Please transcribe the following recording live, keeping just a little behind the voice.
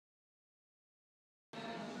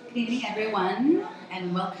Good evening, everyone,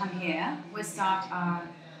 and welcome here. We'll start our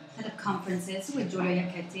set of conferences with Giulio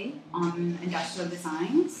Iacchetti on industrial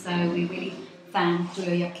design. So we really thank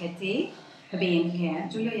Giulio Iacchetti for being here.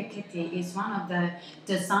 Giulio Iacchetti is one of the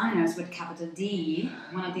designers with capital D,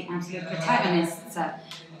 one of the absolute protagonists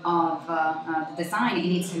of design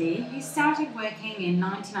in Italy. He started working in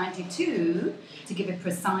 1992, to give a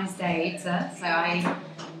precise date. So I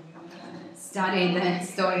studied the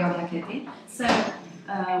story of Iacchetti. So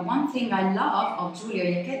one thing I love of Giulio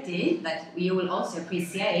Iacchetti that you will also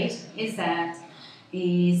appreciate is that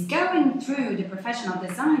he's going through the profession of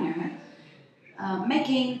designer,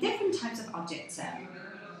 making different types of objects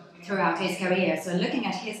throughout his career. So looking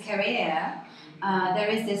at his career, there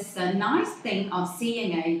is this nice thing of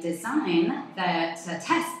seeing a design that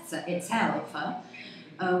tests itself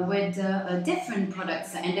with different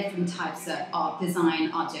products and different types of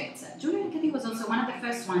design objects. Giulio Iacchetti was also one of the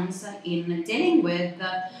first ones in dealing with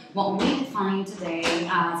what we define today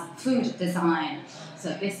as food design.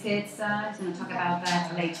 So biscuits, I'm going to talk about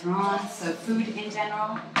that later on, so food in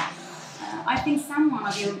general. I think some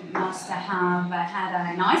of you must have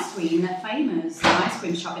had an ice cream, a famous ice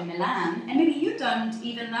cream shop in Milan, and maybe you don't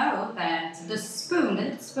even know that the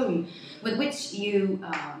little spoon with which you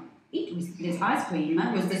eat with this ice cream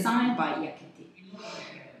was designed by Iacchetti.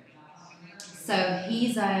 So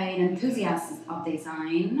he's an enthusiast of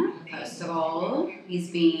design, first of all. He's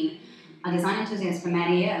been a design enthusiast for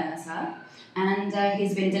many years, and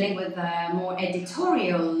he's been dealing with more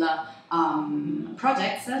editorial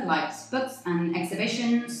projects like books and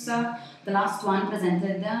exhibitions. The last one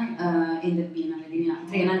presented in the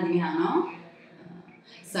Triennale di Milano.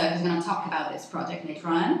 So he's going to talk about this project later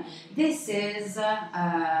on. This is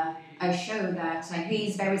a show that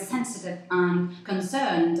he's very sensitive and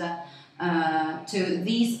concerned to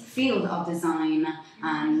this field of design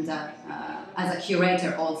and as a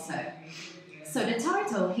curator also. So the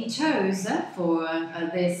title he chose for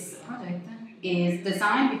this project is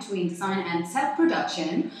Design Between Design and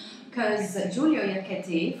Self-Production, because Giulio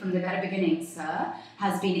Iacchetti, from the very beginnings,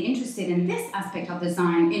 has been interested in this aspect of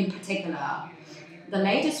design in particular. The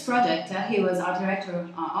latest project he was art director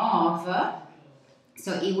of,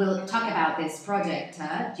 so he will talk about this project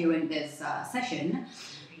during this session,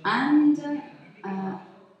 and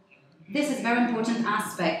this is a very important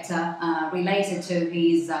aspect related to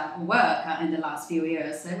his work in the last few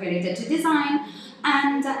years, related to design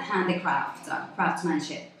and handicraft,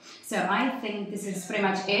 craftsmanship. So I think this is pretty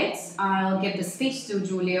much it. I'll give the speech to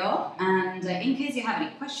Giulio, and in case you have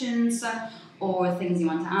any questions or things you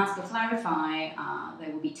want to ask or clarify,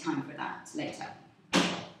 there will be time for that later.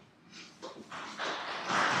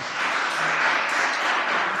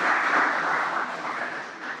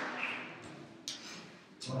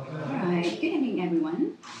 Alright, good evening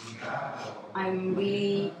everyone. I'm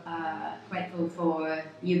really grateful for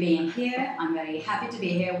you being here. I'm very happy to be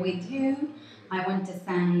here with you. I want to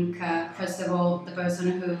thank, first of all, the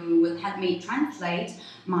person who will help me translate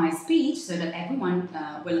my speech so that everyone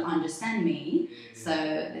will understand me. So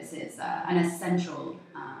this is an essential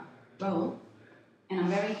role, and I'm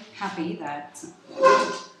very happy that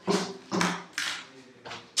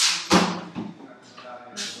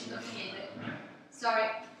sorry,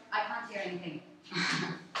 I can't hear anything.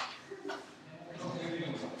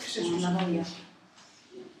 La voglia.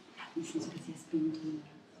 Nel senso che si è spento.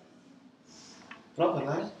 Prova a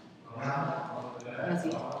parlare? Ora sì.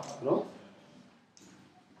 No?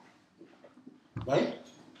 Vai?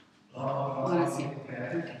 Ora sì.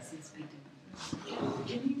 Ok, si è spento.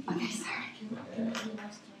 Okay, sorry.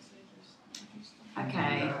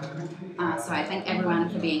 Okay, so I thank everyone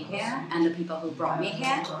for being here and the people who brought me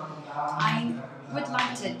here. I would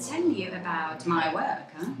like to tell you about my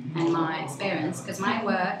work and my experience, because my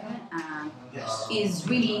work is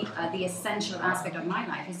really the essential aspect of my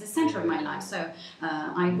life, is the center of my life. So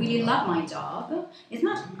I really love my job. It's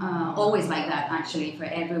not always like that, actually, for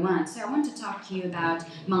everyone. So I want to talk to you about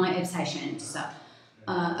my obsessions.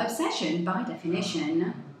 Obsession, by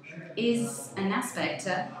definition, is an aspect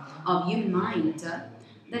of human mind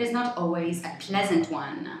that is not always a pleasant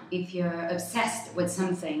one. If you're obsessed with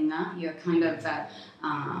something, you're kind of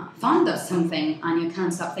fond of something and you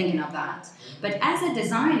can't stop thinking of that. But as a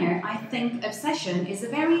designer, I think obsession is a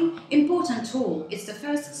very important tool. It's the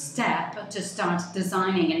first step to start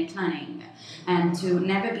designing and planning and to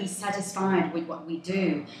never be satisfied with what we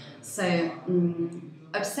do. So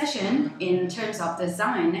obsession in terms of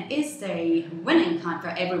design is the winning card for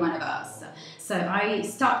every one of us. So I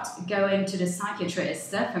stopped going to the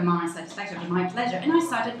psychiatrist for my satisfaction, for my pleasure, and I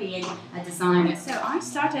started being a designer. So I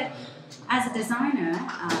started As a designer,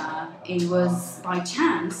 it was by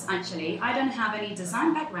chance, actually. I don't have any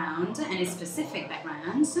design background, any specific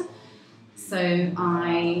backgrounds. So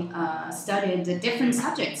I studied different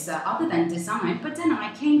subjects other than design, but then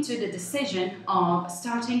I came to the decision of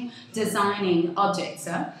starting designing objects,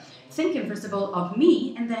 thinking first of all of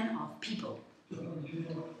me and then of people.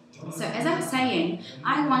 So as I was saying,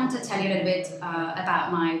 I want to tell you a little bit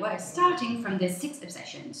about my work, starting from the 6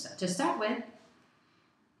 obsessions. To start with,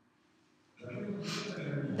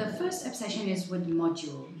 the first obsession is with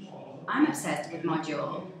module. I'm obsessed with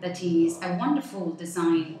module. That is a wonderful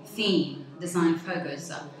design theme, design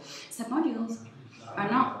focus. So modules are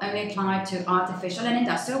not only applied to artificial and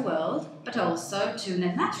industrial world, but also to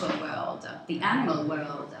the natural world, the animal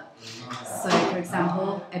world. So, for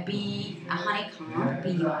example, a bee, a honeycomb,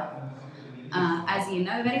 beehive. As you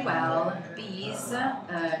know very well, bees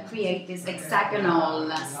create these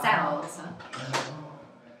hexagonal cells,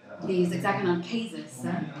 these hexagonal cases,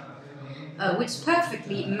 which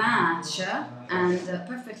perfectly match and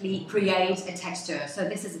perfectly create a texture. So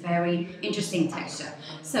this is a very interesting texture.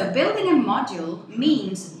 So building a module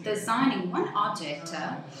means designing one object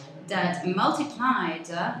that multiplied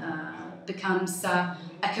becomes a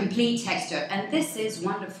complete texture, and this is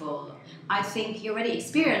wonderful. I think you already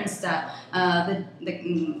experienced the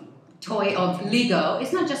toy of Lego.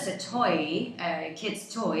 It's not just a toy, a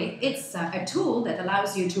kid's toy, it's a tool that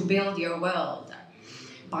allows you to build your world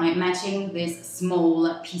by matching these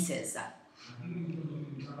small pieces.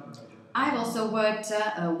 I've also worked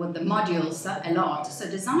with the modules a lot. So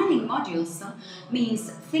designing modules means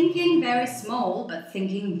thinking very small but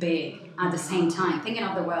thinking big at the same time, thinking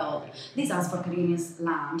of the world. These are Foscarini's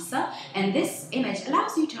lamps, and this image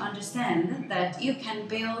allows you to understand that you can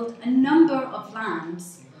build a number of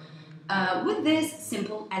lamps with this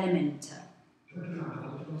simple element.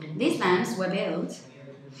 These lamps were built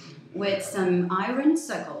with some iron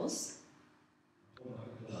circles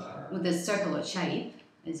with this circular shape,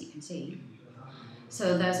 as you can see.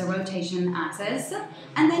 So there's a rotation axis,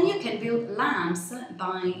 and then you can build lamps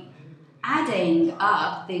by adding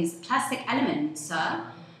up these plastic elements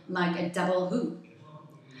like a double hoop.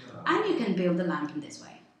 And you can build a lamp in this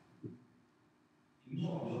way.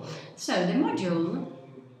 So the module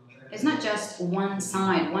is not just one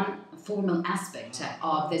side, one formal aspect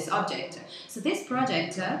of this object. So this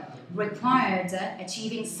project required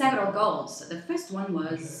achieving several goals. The first one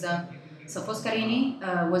was, so Foscarini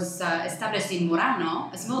was established in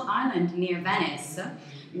Murano, a small island near Venice,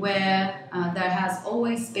 where there has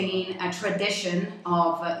always been a tradition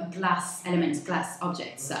of glass elements, glass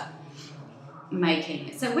objects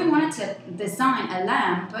making. So we wanted to design a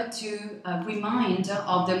lamp to remind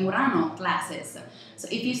of the Murano glasses. So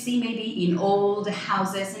if you see maybe in old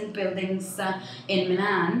houses and buildings in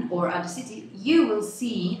Milan or other city, you will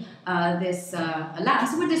see this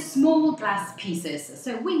lamps with the small glass pieces.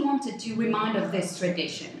 So we wanted to remind of this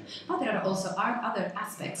tradition. But there are also other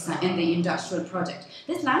aspects in the industrial project.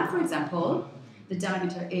 This lamp, for example, the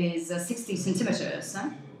diameter is 60 centimeters.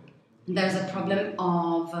 There's a problem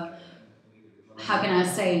of how can I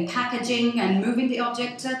say, packaging and moving the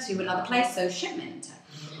object to another place, so shipment.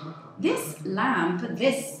 This lamp,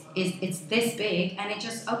 it's this big, and it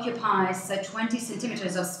just occupies 20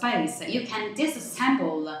 centimeters of space. You can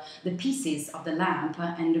disassemble the pieces of the lamp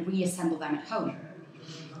and reassemble them at home.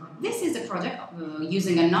 This is a project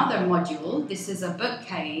using another module. This is a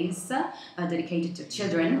bookcase dedicated to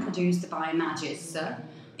children, produced by Magis.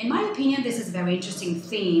 In my opinion, this is a very interesting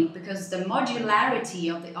theme because the modularity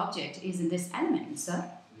of the object is in this element.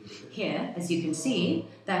 Here, as you can see,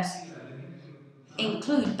 that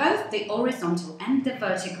include both the horizontal and the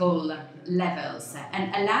vertical levels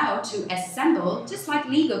and allow to assemble, just like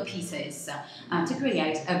Lego pieces, to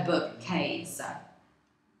create a bookcase.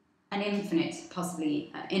 An infinite,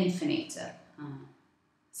 possibly infinite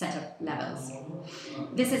set of levels.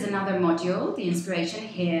 This is another module. The inspiration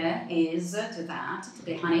here is to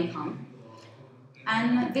the honeycomb.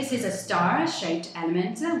 And this is a star-shaped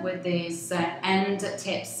element with these end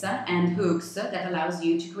tips and hooks that allows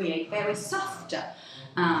you to create very soft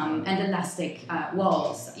and elastic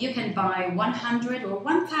walls. You can buy 100 or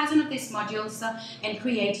 1,000 of these modules and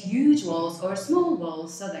create huge walls or small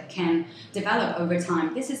walls that can develop over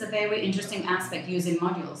time. This is a very interesting aspect using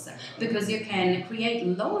modules because you can create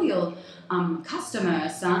loyal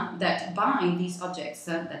customers that buy these objects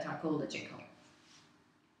that are called digital.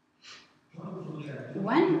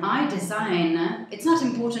 When I design, it's not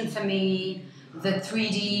important for me the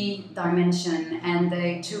 3D dimension and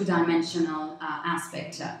the two-dimensional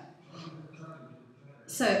aspect.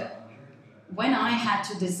 So when I had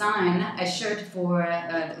to design a shirt for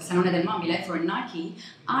Salone del Mobile, for Nike,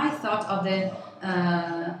 I thought of the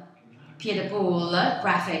pied-de-poule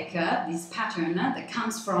graphic, this pattern that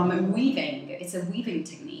comes from weaving. It's a weaving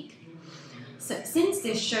technique. So since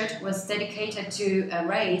this shirt was dedicated to a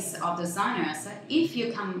race of designers, if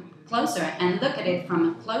you come closer and look at it from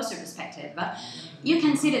a closer perspective, you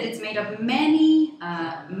can see that it's made of many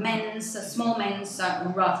small men's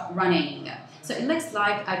running. So it looks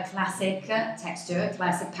like a classic texture,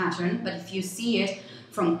 classic pattern, but if you see it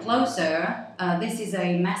from closer, this is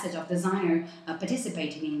a message of designer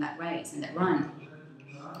participating in that race, in that run.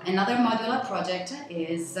 Another modular project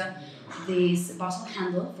is this bottle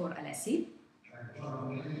handle for Alessi.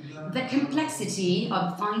 The complexity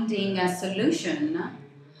of finding a solution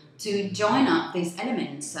to join up these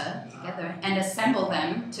elements together and assemble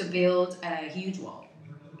them to build a huge wall.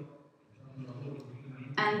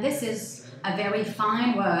 And this is a very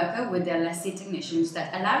fine work with the Alessi technicians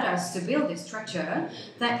that allowed us to build this structure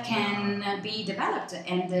that can be developed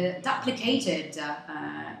and duplicated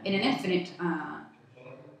in an infinite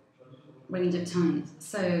range of time.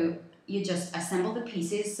 So you just assemble the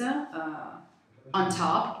pieces on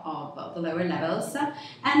top of the lower levels,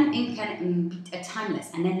 and it can be a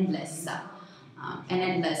timeless, an endless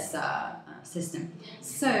system.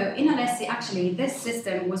 So in Alessi, actually, this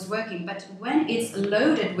system was working, but when it's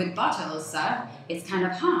loaded with bottles, it's kind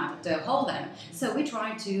of hard to hold them. So we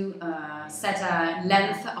tried to set a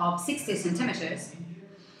length of 60 centimeters,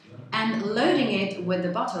 and loading it with the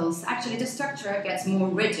bottles, actually the structure gets more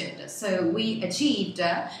rigid. So we achieved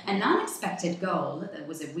an unexpected goal. That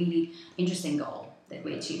was a really interesting goal that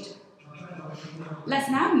we achieved. Let's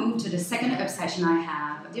now move to the second obsession I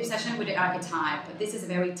have, the obsession with the archetype. This is a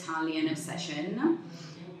very Italian obsession.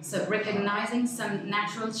 So recognizing some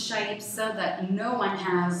natural shapes that no one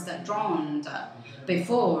has drawn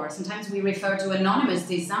before. Sometimes we refer to anonymous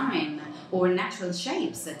design or natural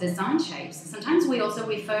shapes, design shapes. Sometimes we also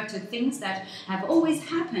refer to things that have always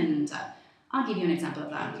happened. I'll give you an example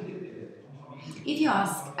of that. If you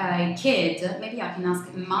ask a kid, maybe I can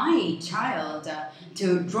ask my child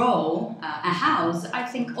to draw a house, I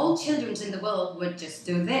think all children in the world would just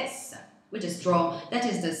do this. Would just draw, that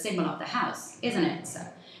is the symbol of the house, isn't it?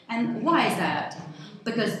 And why is that?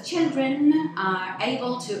 Because children are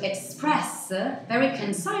able to express very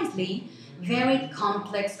concisely very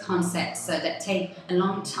complex concepts that take a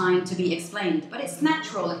long time to be explained, but it's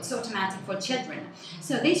natural, it's automatic for children.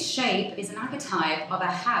 So this shape is an archetype of a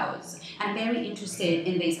house. I'm very interested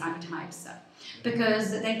in these archetypes because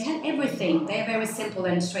they tell everything. They're very simple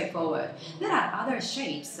and straightforward. There are other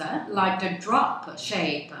shapes, like the drop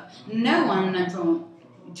shape. No one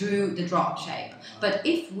drew the drop shape, but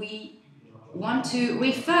if we want to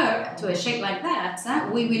refer to a shape like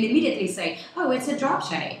that, we will immediately say, oh, it's a drop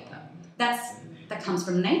shape. That comes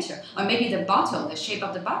from nature. Or maybe the bottle, the shape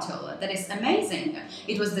of the bottle, that is amazing.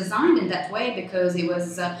 It was designed in that way because it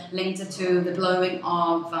was linked to the blowing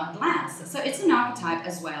of glass. So it's an archetype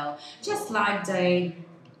as well, just like the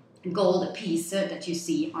gold piece that you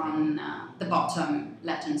see on the bottom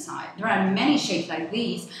left-hand side. There are many shapes like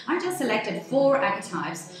these. I just selected 4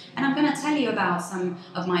 archetypes, and I'm going to tell you about some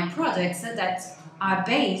of my projects that are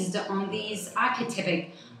based on these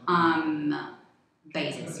archetypic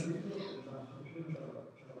bases.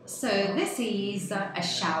 So this is a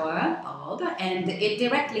shower bulb, and it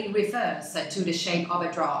directly refers to the shape of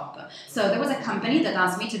a drop. So there was a company that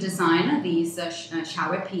asked me to design these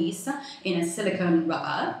shower piece in a silicone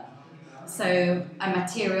rubber. So a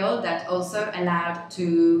material that also allowed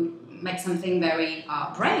to make something very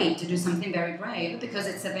brave, to do something very brave, because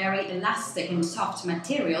it's a very elastic and soft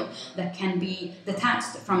material that can be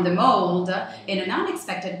detached from the mold in an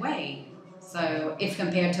unexpected way. So if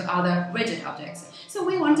compared to other rigid objects. So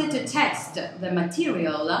we wanted to test the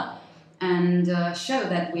material and show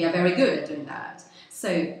that we are very good at doing that.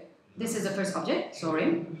 So this is the first object,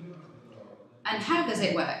 sorry. And how does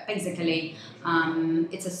it work? Basically,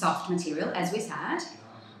 it's a soft material, as we said,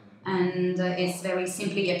 and it's very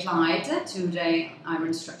simply applied to the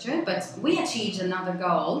iron structure, but we achieved another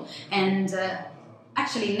goal, and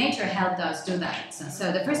actually nature helped us do that.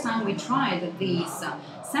 So the first time we tried this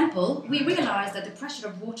sample, we realized that the pressure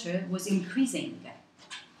of water was increasing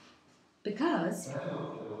because,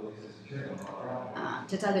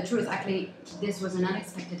 to tell the truth, actually this was an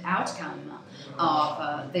unexpected outcome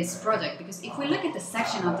of this project, because if we look at the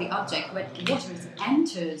section of the object where water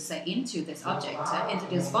enters into this object, into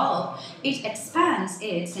this bulb, it expands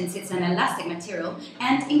it, since it's an elastic material,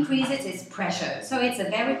 and increases its pressure. So it's a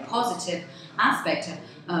very positive aspect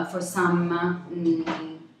for some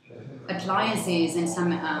appliances and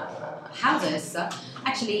some houses,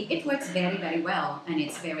 actually it works very, very well and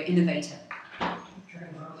it's very innovative.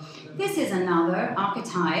 This is another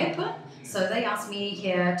archetype. So they asked me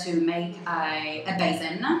here to make a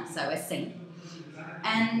basin, so a sink.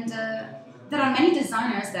 And there are many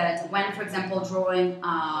designers that when, for example,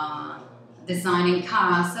 designing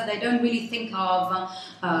cars, so they don't really think of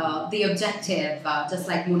the objective, just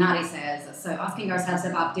like Munari says. So asking ourselves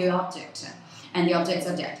about the object and the object's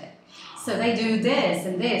objective. So they do this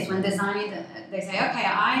and this when designing. They say, okay,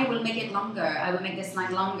 I will make it longer. I will make this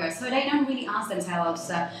line longer. So they don't really ask themselves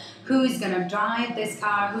who's going to drive this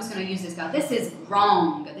car, who's going to use this car. This is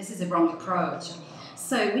wrong. This is a wrong approach.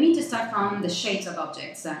 So we need to start from the shapes of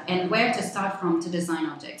objects and where to start from to design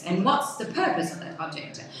objects and what's the purpose of that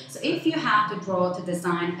object. So if you have to draw to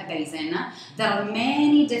design a basin, there are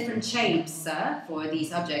many different shapes for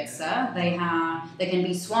these objects. They can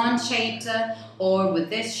be swan shaped or with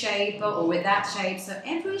this shape or with that shape. So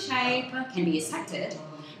every shape can be accepted.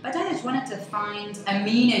 But I just wanted to find a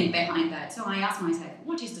meaning behind that. So I asked myself,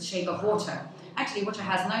 what is the shape of water? Actually, water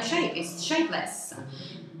has no shape. It's shapeless.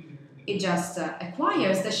 It just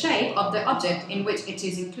acquires the shape of the object in which it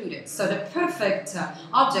is included. So the perfect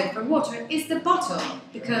object for water is the bottle,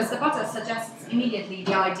 because the bottle suggests immediately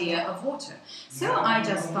the idea of water. So I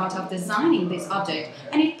just thought of designing this object,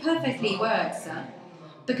 and it perfectly works,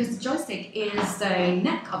 because the joystick is the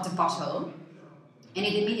neck of the bottle, and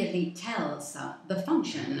it immediately tells the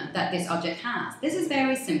function that this object has. This is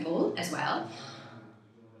very simple as well.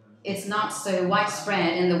 It's not so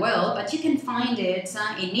widespread in the world, but you can find it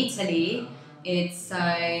in Italy. It's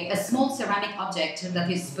a small ceramic object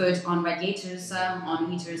that is put on radiators,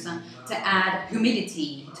 on heaters, to add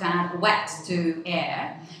humidity, to add wet to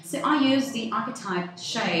air. So I used the archetype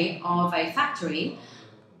shape of a factory,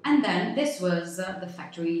 and then this was the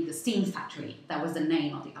factory, the steam factory. That was the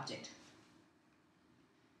name of the object.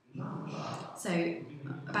 So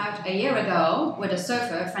about a year ago, with a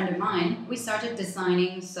surfer, a friend of mine, we started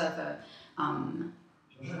designing surfer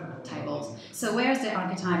tables. So where's the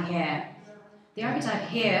archetype here? The archetype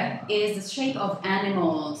here is the shape of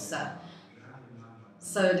animals.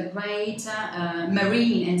 So the great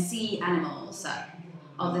marine and sea animals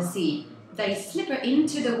of the sea. They slipper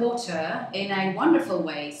into the water in a wonderful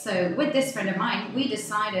way. So with this friend of mine, we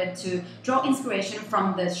decided to draw inspiration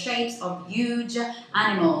from the shapes of huge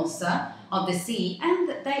animals of the sea, and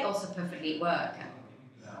they also perfectly work.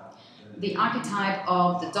 The archetype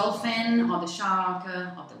of the dolphin, or the shark,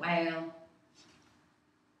 of the whale.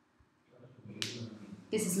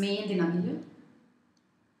 This is me in the milieu.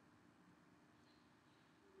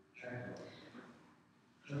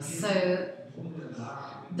 So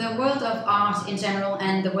the world of art in general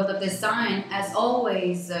and the world of design has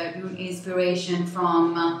always drawn inspiration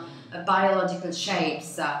from biological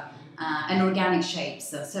shapes and organic shapes.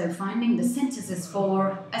 So finding the synthesis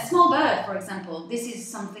for a small bird, for example, this is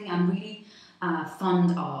something I'm really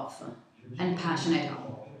fond of and passionate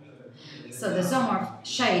of. So the zoomorph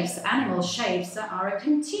shapes, animal shapes, are a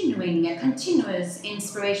continuous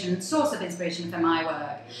inspiration, source of inspiration for my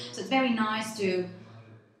work. So it's very nice to...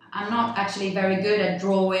 I'm not actually very good at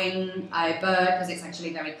drawing a bird because it's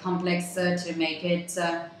actually very complex to make it.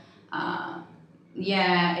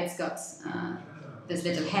 Yeah, it's got this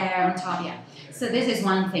little hair on top. Yeah, so this is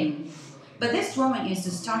one thing. But this drawing is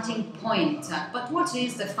the starting point. But what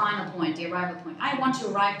is the final point, the arrival point? I want to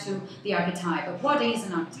arrive to the archetype. But what is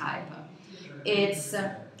an archetype? It's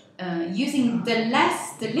using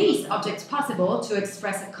the least objects possible to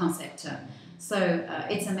express a concept. So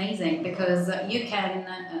it's amazing because you can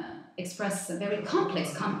express very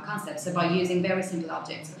complex concepts by using very simple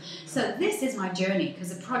objects. So this is my journey,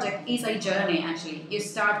 because the project is a journey actually. You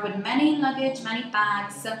start with many luggage, many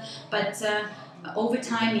bags, but over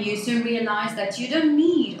time you soon realize that you don't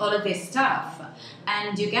need all of this stuff,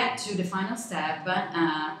 and you get to the final step,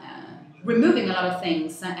 removing a lot of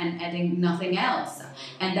things and adding nothing else.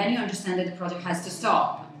 And then you understand that the project has to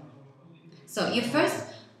stop. So you first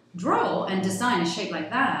draw and design a shape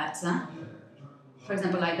like that. For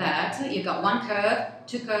example, like that. You've got one curve,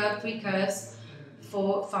 two curves, three curves,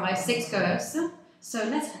 4, 5, 6 curves. So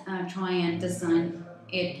let's try and design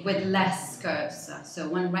it with less curves. So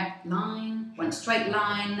one rect line, one straight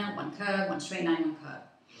line, one curve, one straight line, one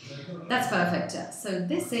curve. That's perfect. So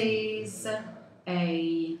this is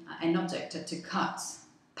an object to cut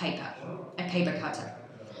paper, a paper cutter.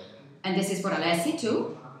 And this is for Alessi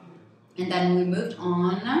too. And then we moved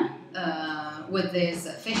on with this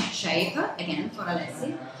fish shape, again for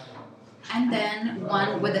Alessi. And then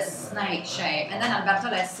one with a snake shape. And then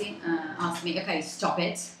Alberto Alessi asked me, okay, stop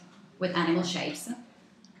it with animal shapes.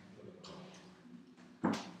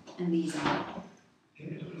 And these are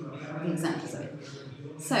the examples of it.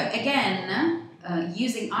 So again,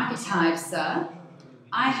 using archetypes,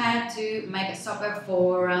 I had to make a stopper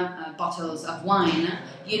for bottles of wine.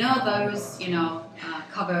 You know those,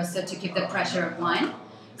 covers to keep the pressure of wine.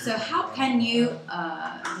 So how can you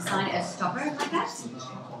design a stopper like that?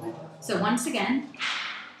 So once again,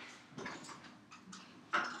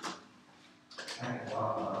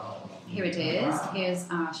 here it is. Here's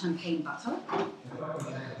our champagne bottle.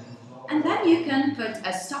 And then you can put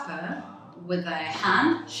a stopper with a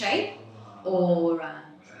hand shape or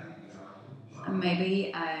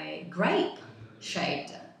maybe a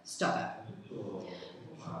grape-shaped stopper.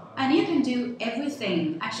 And you can do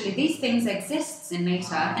everything. Actually, these things exist in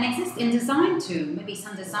nature and exist in design too. Maybe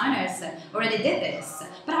some designers already did this,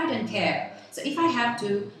 but I don't care. So if I have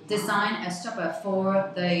to design a stopper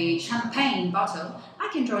for the champagne bottle, I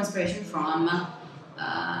can draw inspiration from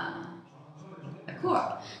a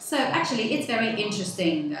cork. So actually, it's very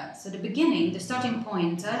interesting. So the beginning, the starting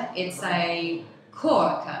point, it's a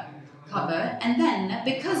cork cover, and then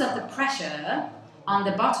because of the pressure on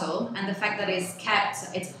the bottle and the fact that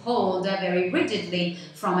it's held very rigidly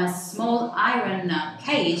from a small iron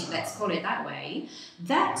cage, let's call it that way,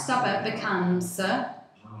 that stopper becomes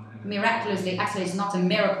miraculously, actually it's not a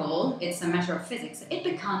miracle, it's a matter of physics, it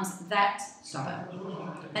becomes that stopper.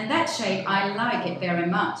 And that shape, I like it very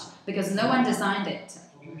much because no one designed it.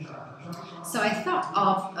 So I thought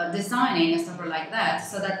of designing a stopper like that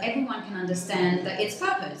so that everyone can understand its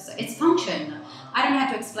purpose, its function. I don't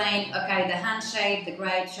have to explain, okay, the hand shape, the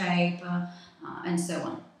grape shape, and so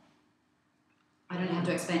on. I don't have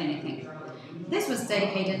to explain anything. This was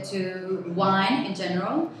dedicated to wine in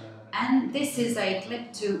general, and this is a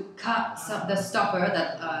clip to cut the stopper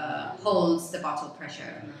that holds the bottle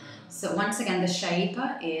pressure. So once again, the shape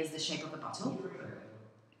is the shape of the bottle.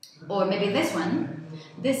 Or maybe this one.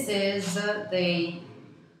 This is the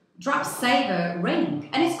drop saver ring,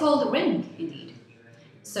 and it's called a ring indeed.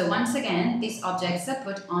 So once again, these objects are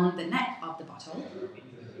put on the neck of the bottle,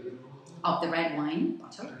 of the red wine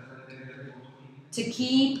bottle, to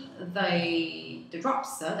keep the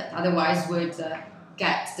drops that otherwise would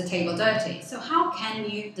get the table dirty. So how can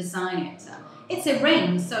you design it? It's a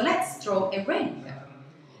ring, so let's draw a ring.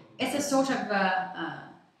 It's a sort of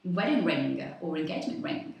wedding ring or engagement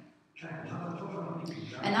ring.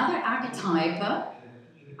 Another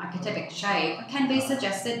archetypic shape can be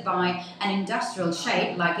suggested by an industrial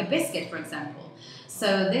shape like a biscuit, for example.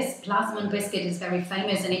 So this plasmon biscuit is very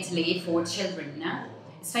famous in Italy for children.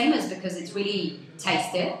 It's famous because it's really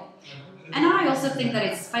tasty. And I also think that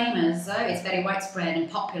it's famous, it's very widespread and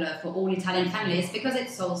popular for all Italian families because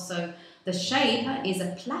it's also, the shape is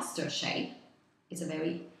a plaster shape. It's a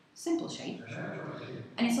very simple shape.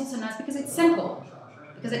 And it's also nice because it's simple,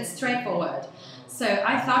 because it's straightforward. So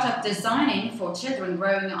I thought of designing for children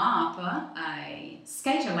growing up a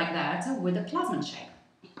skater like that with a plasmon shape.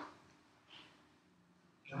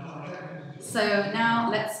 So now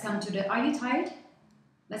let's come to the, are you tired?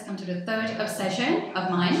 Let's come to the third obsession of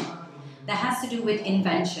mine that has to do with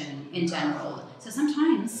invention in general. So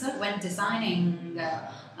sometimes when designing,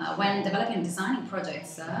 when developing designing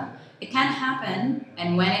projects, it can happen,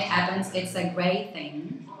 and when it happens, it's a great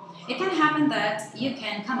thing. It can happen that you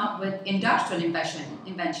can come up with industrial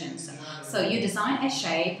inventions. So you design a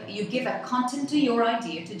shape, you give a content to your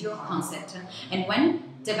idea, to your concept, and when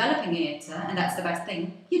developing it, and that's the best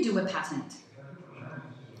thing, you do a patent.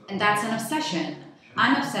 And that's an obsession.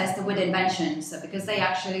 I'm obsessed with inventions because they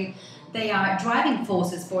are driving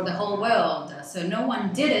forces for the whole world. So no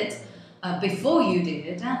one did it before you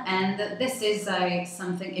did, and this is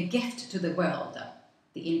a gift to the world,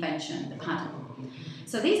 the invention, the patent.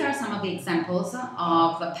 So these are some of the examples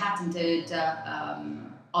of patented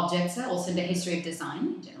objects, also in the history of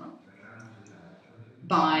design in general,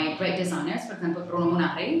 by great designers, for example, Bruno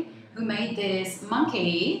Munari, who made this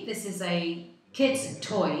monkey. This is a kid's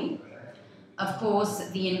toy. Of course,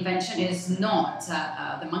 the invention is not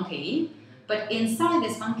the monkey, but inside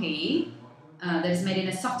this monkey, that is made in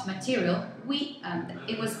a soft material,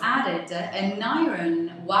 it was added an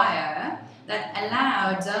iron wire that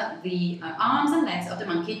allowed the arms and legs of the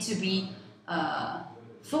monkey to be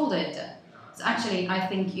folded. So actually, I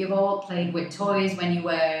think you've all played with toys when you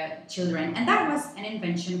were children, and that was an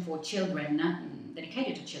invention for children,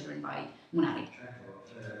 dedicated to children by Munari.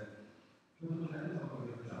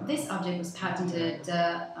 This object was patented,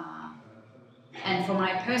 and from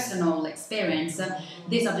my personal experience,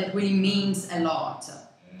 this object really means a lot.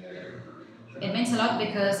 It means a lot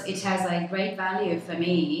because it has a great value for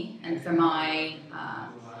me and for my...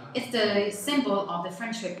 it's the symbol of the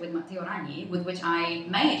friendship with Matteo Ragni, with which I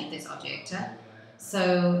made this object.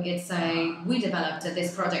 So we developed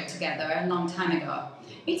this project together a long time ago.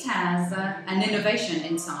 It has an innovation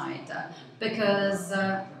inside because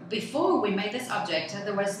before we made this object,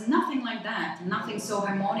 there was nothing like that, nothing so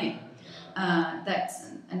harmonic.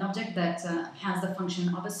 That's an object that has the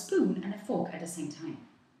function of a spoon and a fork at the same time.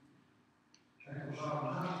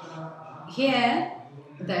 Here,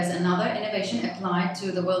 there's another innovation applied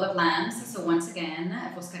to the world of lamps. So once again,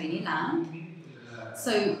 a Foscarini lamp.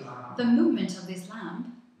 So the movement of this lamp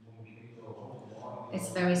is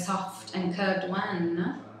very soft and curved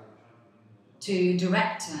one to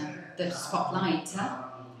direct the spotlight.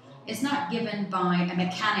 It's not given by a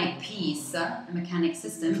mechanic piece, a mechanic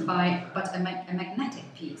system, but a magnetic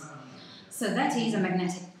piece. So that is a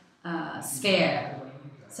magnetic sphere.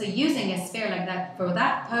 So using a sphere like that for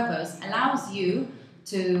that purpose allows you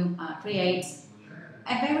to create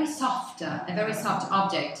a very soft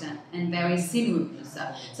object and very smooth.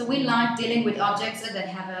 So we like dealing with objects that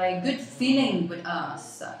have a good feeling with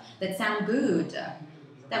us, that sound good,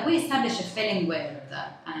 that we establish a feeling with,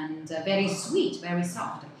 and very sweet, very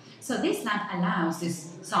soft. So this lamp allows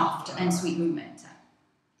this soft and sweet movement.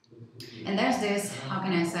 And there's this, how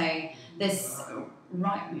can I say, this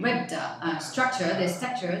ribbed structure, this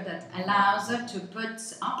texture that allows to put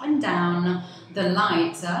up and down the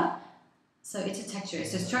light. So it's a texture,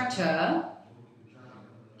 it's a structure.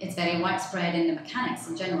 It's very widespread in the mechanics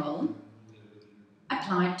in general,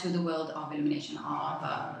 applied to the world of illumination,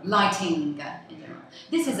 of lighting in general.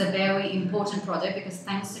 This is a very important project because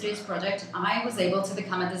thanks to this project I was able to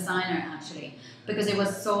become a designer actually, because it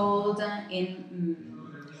was sold in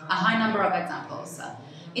a high number of examples.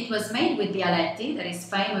 It was made with Bialetti, that is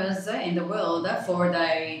famous in the world for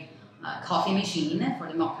the coffee machine, for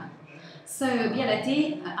the mocha. So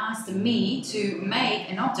Bialetti asked me to make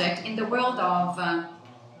an object in the world of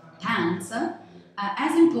pans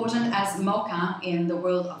as important as mocha in the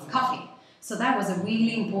world of coffee. So that was a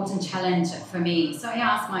really important challenge for me. So I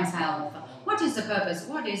asked myself, what is the purpose?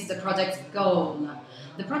 What is the project's goal?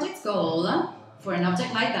 The project's goal for an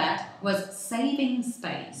object like that was saving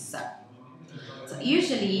space. So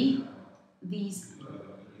usually these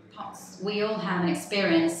pots, we all have an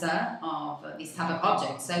experience of these type of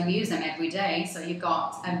objects, so we use them every day. So you've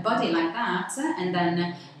got a body like that and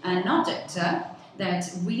then an object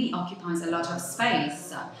that really occupies a lot of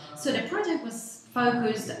space. So the project was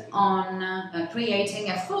focused on creating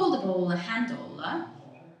a foldable handle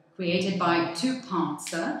created by two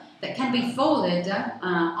parts that can be folded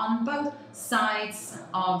on both sides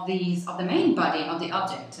of the main body of the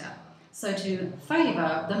object. So to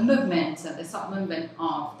favor the movement, the soft movement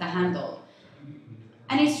of the handle.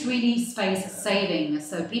 And it's really space saving.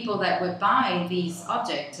 So people that would buy this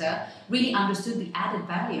object really understood the added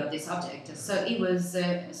value of this object. So it was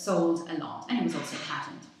sold a lot, and it was also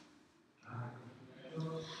patented.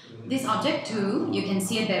 This object too, you can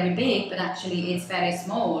see it very big, but actually it's very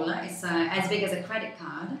small. It's as big as a credit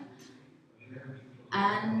card.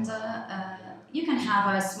 And you can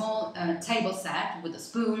have a small table set with a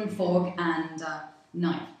spoon, fork, and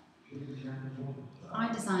knife. I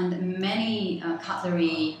designed many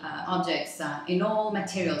cutlery objects in all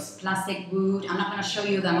materials, plastic, wood. I'm not going to show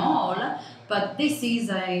you them all, but this is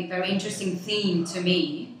a very interesting theme to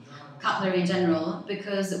me, cutlery in general,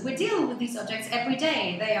 because we deal with these objects every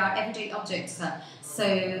day. They are everyday objects.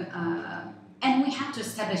 And we have to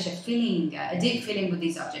establish a feeling, a deep feeling with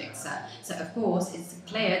these objects. So of course, it's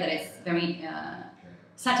clear that it's very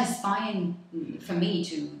satisfying for me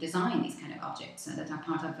to design these kind of objects that are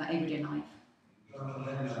part of everyday life.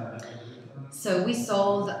 So we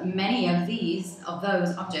sold many of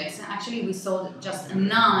those objects. Actually, we sold just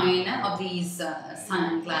 9 of these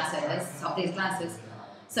sunglasses, of these glasses.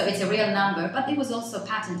 So it's a real number, but it was also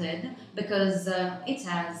patented because it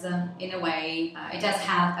has, in a way, it does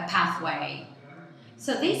have a pathway.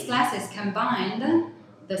 So these glasses combined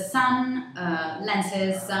the sun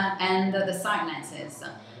lenses and the side lenses.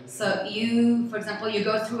 So you, for example, you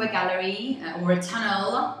go through a gallery or a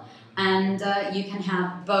tunnel, and you can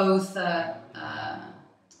have both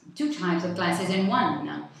 2 types of glasses in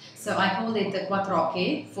one. So I called it the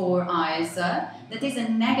quattrocchi, 4 eyes. That is a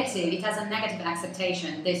negative, it has a negative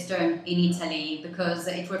acceptation, this term in Italy, because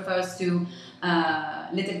it refers to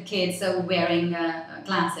little kids wearing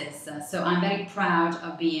glasses. So I'm very proud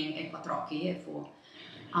of being a quattrocchi, 4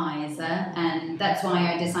 eyes, and that's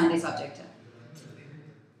why I designed this object.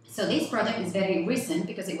 So this project is very recent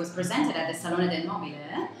because it was presented at the Salone del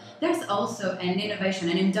Mobile. There's also an innovation,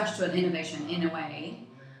 an industrial innovation in a way,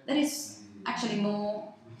 that is actually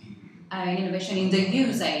more an innovation in the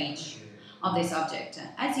usage of this object.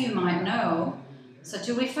 As you might know, so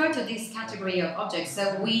to refer to this category of objects,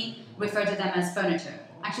 so we refer to them as furniture.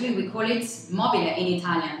 Actually, we call it mobile in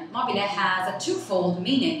Italian. Mobile has a twofold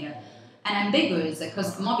meaning, and ambiguous,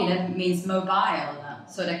 because mobile means mobile,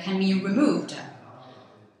 so that can be removed.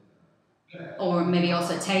 Or maybe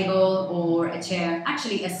also a table or a chair.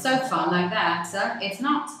 Actually, a sofa like that, it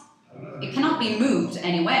cannot be moved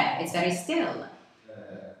anywhere. It's very still.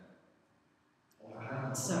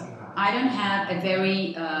 So I don't have a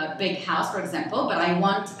very big house, for example, but I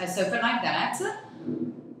want a sofa like that.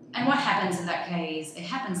 And what happens in that case? It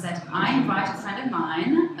happens that I invite a friend of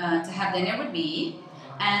mine to have dinner with me,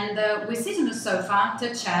 and we sit on the sofa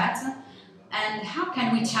to chat. And how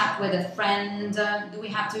can we chat with a friend? Do we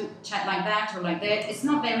have to chat like that or like that? It's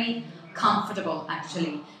not very comfortable,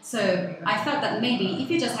 actually. So I thought that maybe if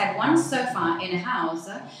you just have one sofa in a house,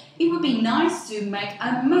 it would be nice to make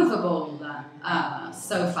a movable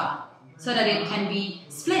sofa, so that it can be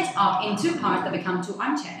split up in two parts that become two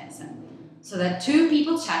armchairs. So that two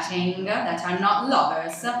people chatting that are not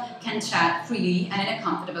lovers can chat freely and in a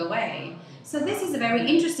comfortable way. So this is a very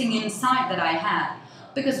interesting insight that I had.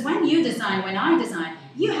 Because when I design,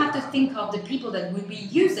 you have to think of the people that will be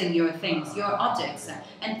using your things, your objects,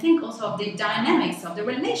 and think also of the dynamics of the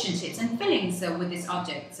relationships and feelings with these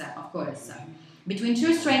objects, of course. Between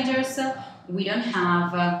two strangers, we don't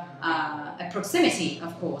have a proximity,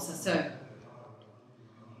 of course. So,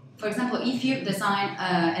 for example, if you design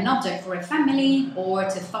an object for a family or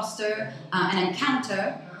to foster an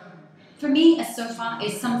encounter, for me, a sofa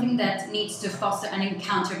is something that needs to foster an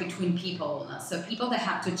encounter between people. So people that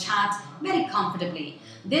have to chat very comfortably.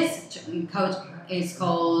 This code is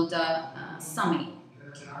called SUMI.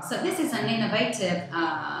 So this is an innovative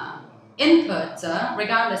input,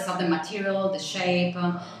 regardless of the material, the shape.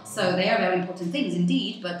 So they are very important things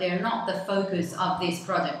indeed, but they're not the focus of this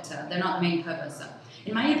project. They're not the main purpose.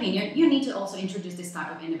 In my opinion, you need to also introduce this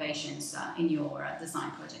type of innovations in your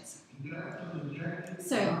design projects.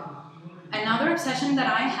 So, another obsession that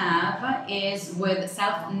I have is with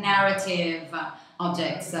self-narrative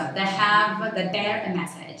objects that bear a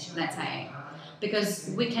message, let's say, because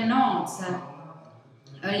we cannot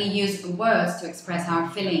only use words to express our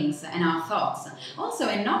feelings and our thoughts. Also,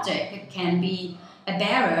 an object can be a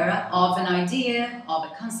bearer of an idea, of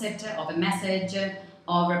a concept, of a message,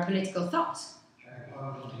 of a political thought.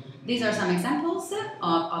 These are some examples of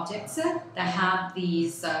objects that have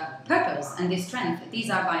these purpose and this strength.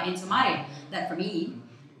 These are by Insomari, that for me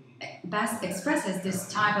best expresses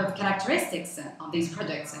this type of characteristics of these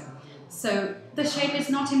projects. So the shape is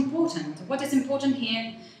not important. What is important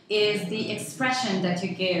here is the expression that you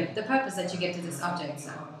give, the purpose that you give to this object.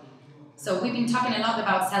 So we've been talking a lot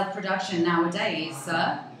about self-production nowadays,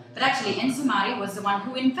 but actually Insomari was the one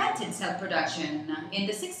who invented self-production in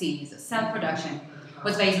the 60s. Self-production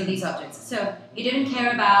was based on these objects. So he didn't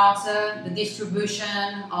care about the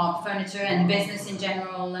distribution of furniture and business in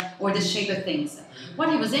general, or the shape of things. What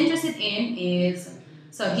he was interested in is,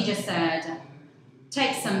 so he just said,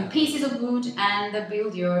 take some pieces of wood and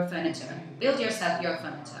build your furniture. Build yourself your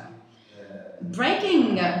furniture.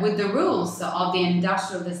 Breaking with the rules of the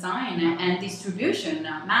industrial design and distribution,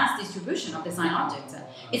 mass distribution of design objects.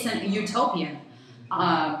 It's an utopian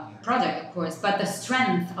project, of course, but the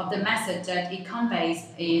strength of the message that it conveys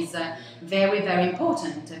is very, very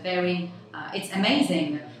important. It's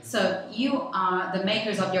amazing. So you are the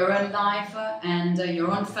makers of your own life and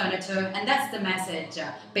your own furniture, and that's the message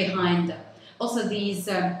behind. Also, these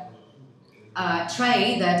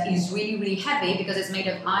tray that is really, really heavy because it's made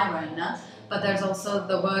of iron. But there's also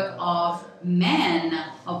the work of men,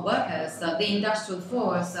 of workers, the industrial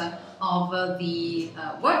force of the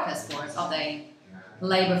workers' force, of the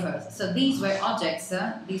labor force. So these were objects,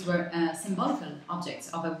 these were symbolical objects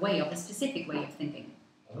of a specific way of thinking.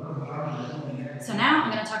 So now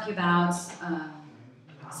I'm going to talk to you about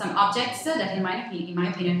some objects that, in my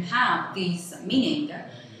opinion, have this meaning.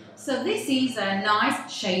 So this is a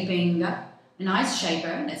nice shaping, a nice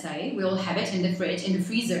shaper, let's say. We all have it in the fridge, in the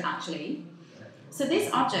freezer, actually. So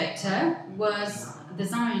this object was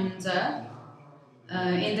designed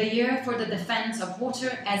in the year for the defense of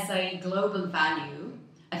water as a global value.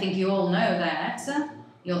 I think you all know that.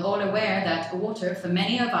 You're all aware that water, for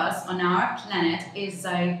many of us on our planet, is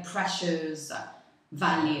a precious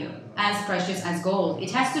value, as precious as gold.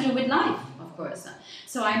 It has to do with life, of course.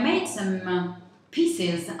 So I made some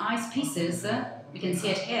pieces, ice pieces. You can see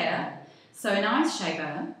it here. So an ice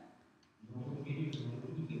shaper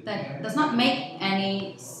that does not make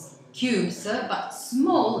any cubes, but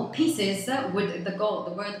small pieces with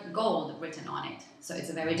the word gold written on it. So it's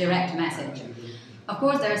a very direct message. Of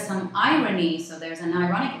course, there's some irony, so there's an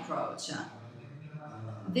ironic approach.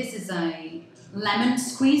 This is a lemon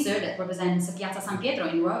squeezer that represents Piazza San Pietro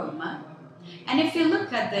in Rome. And if you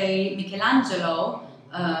look at the Michelangelo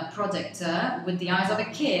project with the eyes of a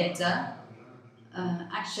kid,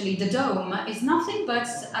 actually the dome is nothing but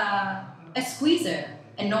a squeezer,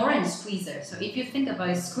 an orange squeezer. So if you think of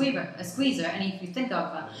a squeezer, and if you think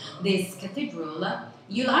of this cathedral,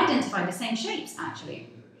 you'll identify the same shapes actually.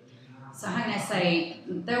 So how can I say,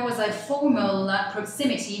 there was a formal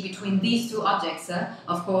proximity between these two objects.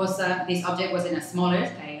 Of course, this object was in a smaller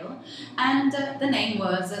scale, and the name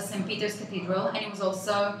was St. Peter's Cathedral, and it was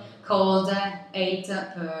also called 8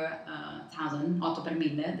 per 1,000, 8 per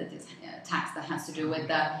 1000, that is a tax that has to do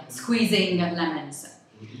with squeezing lemons.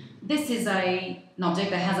 This is an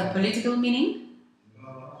object that has a political meaning.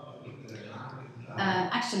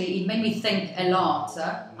 Actually, it made me think a lot.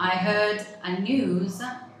 I heard a news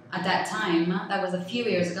at that time, that was a few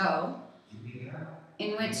years ago,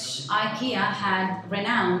 in which IKEA had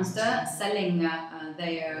renounced selling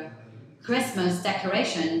their Christmas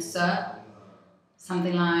decorations,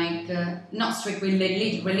 something like, not strictly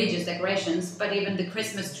religious decorations, but even the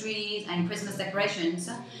Christmas trees and Christmas decorations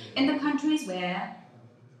in the countries where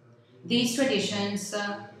these traditions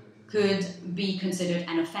could be considered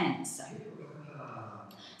an offense.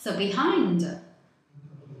 So behind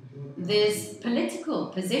this political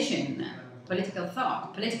position, political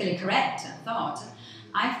thought, politically correct thought,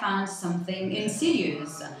 I found something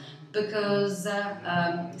insidious, because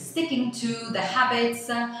sticking to the habits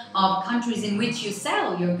of countries in which you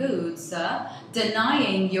sell your goods,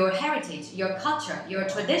 denying your heritage, your culture, your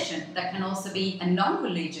tradition, that can also be a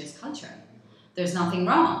non-religious culture. There's nothing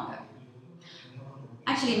wrong.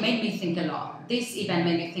 Actually, it made me think a lot. This event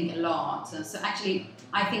made me think a lot. So actually,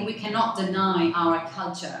 I think we cannot deny our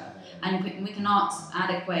culture, and we cannot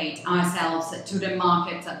adequate ourselves to the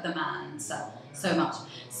market demands so much.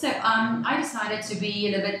 So I decided to be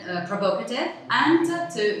a little bit provocative and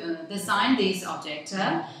to design this object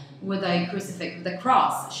with a crucifix, with a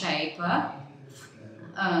cross shape.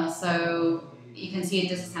 So you can see it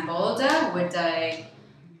disassembled with a...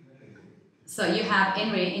 So you have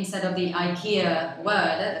instead of the IKEA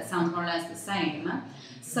word, that sounds more or less the same.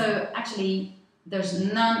 So actually, there's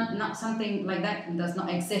not something like that does not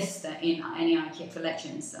exist in any IKEA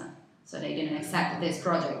collections. So they didn't accept this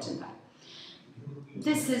project, in fact.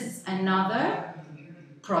 This is another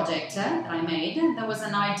project that I made. There was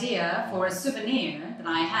an idea for a souvenir that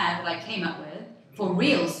I had, that I came up with, for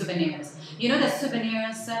real souvenirs. You know that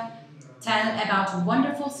souvenirs tell about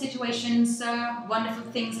wonderful situations,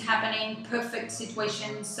 wonderful things happening, perfect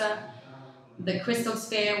situations, the crystal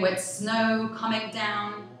sphere with snow coming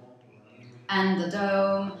down, and the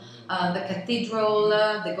dome, the cathedral,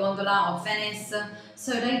 the gondola of Venice.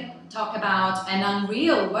 So they talk about an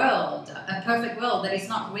unreal world, a perfect world that is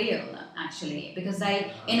not real, actually, because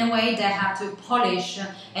they, in a way, they have to polish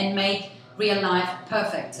and make real life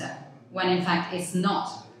perfect, when in fact it's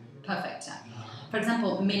not perfect. For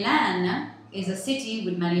example, Milan is a city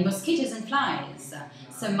with many mosquitoes and flies.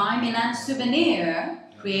 So my Milan souvenir,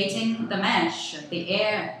 creating the mesh, the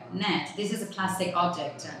air net, this is a plastic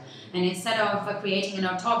object. And instead of creating an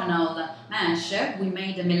orthogonal mesh, we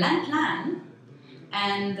made a Milan plan.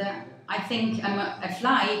 And I think a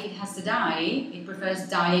fly, if it has to die, it prefers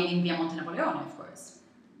dying in Via Monte Napoleone, of course.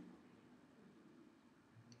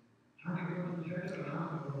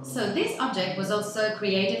 So this object was also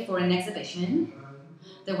created for an exhibition.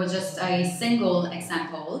 There was just a single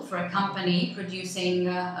example for a company producing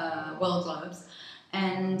world globes.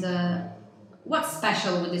 And what's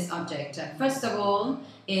special with this object? First of all,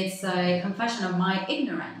 it's a confession of my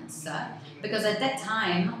ignorance, because at that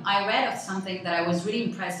time I read of something that I was really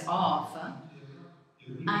impressed of,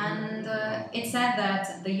 and it said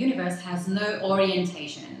that the universe has no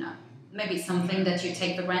orientation. Maybe it's something that you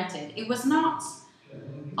take for granted. It was not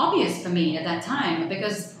obvious for me at that time,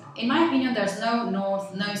 because in my opinion there's no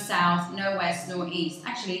north, no south, no west, no east.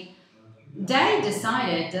 Actually, they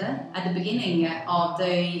decided at the beginning of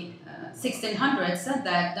the 1600s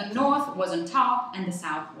that the north was on top and the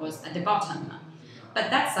south was at the bottom. But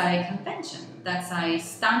that's a convention, that's a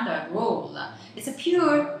standard rule. It's a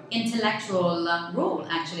pure intellectual rule,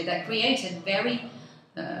 actually, that created very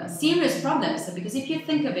serious problems, because if you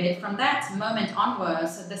think of it, from that moment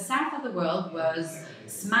onwards, the south of the world was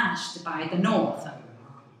smashed by the north.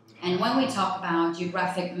 And when we talk about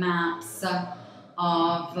geographic maps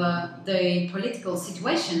of the political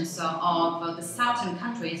situations of the southern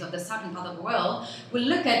countries, of the southern part of the world, we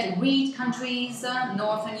look at reed countries,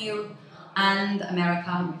 Northern Europe, and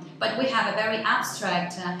America, but we have a very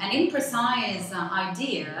abstract and imprecise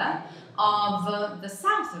idea of the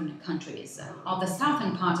southern countries, of the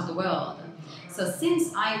southern part of the world. So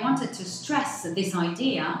since I wanted to stress this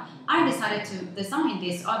idea, I decided to design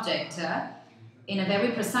this object in a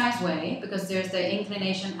very precise way, because there's the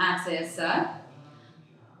inclination axis.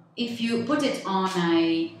 If you put it on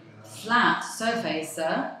a flat surface,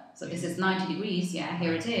 so this is 90 degrees, yeah,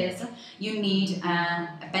 here it is, you need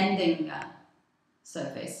a bending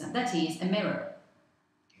surface, that is a mirror.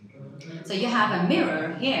 So you have a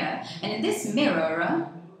mirror here, and in this mirror,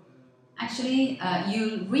 actually,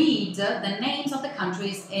 you read the names of the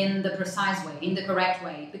countries in the precise way, in the correct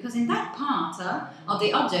way, because in that part of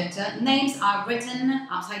the object, names are written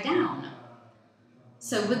upside down.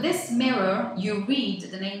 So with this mirror, you read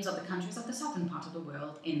the names of the countries of the southern part of the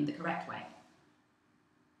world in the correct way.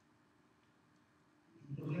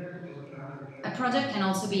 A project can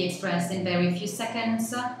also be expressed in very few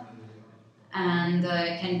seconds, and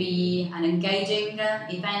can be an engaging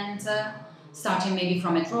event, starting maybe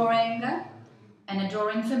from a drawing. And a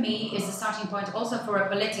drawing for me is the starting point also for a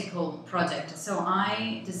political project. So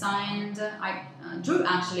I drew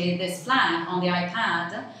actually this flag on the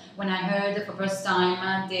iPad when I heard for the first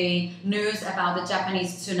time the news about the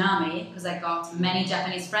Japanese tsunami, because I got many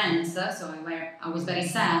Japanese friends, so I was very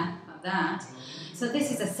sad about that. So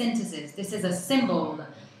this is a synthesis, this is a symbol.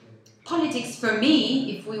 Politics for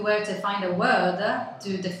me, if we were to find a word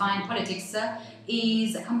to define politics,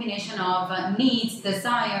 is a combination of needs,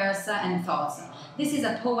 desires, and thoughts. This is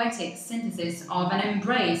a poetic synthesis of an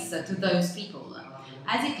embrace to those people.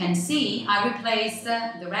 As you can see, I replaced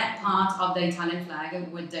the red part of the Italian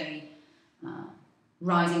flag with the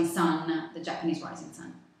rising sun, the Japanese rising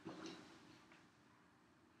sun.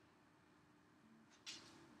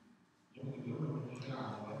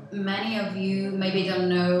 Many of you maybe don't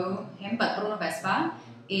know him, but Bruno Vespa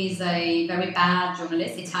is a very bad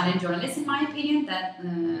journalist, Italian journalist in my opinion, that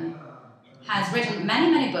has written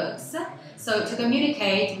many books. So to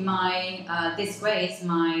communicate my disgrace,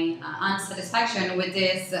 my unsatisfaction with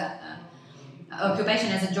this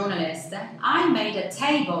occupation as a journalist, I made a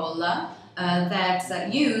table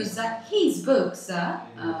that used his books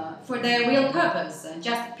for their real purpose,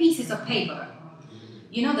 just pieces of paper.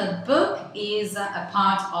 You know, the book is a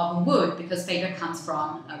part of wood, because paper comes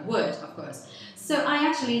from wood, of course. So I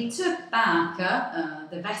actually took back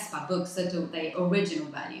the Vespa books to their original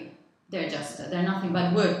value. They're nothing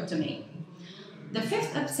but wood to me. The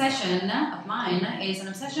fifth obsession of mine is an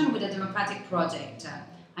obsession with a democratic project.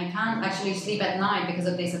 I can't actually sleep at night because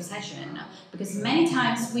of this obsession, because many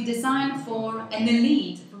times we design for an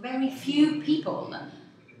elite, for very few people,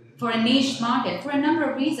 for a niche market, for a number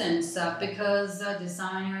of reasons, because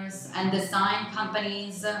designers and design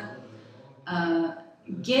companies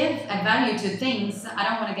give a value to things. I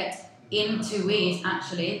don't want to get into it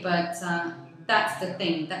actually, but that's the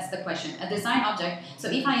thing, that's the question. A design object, so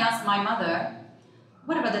if I ask my mother,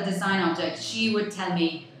 what about the design object? She would tell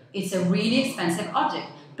me it's a really expensive object,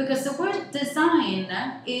 because the word design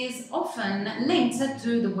is often linked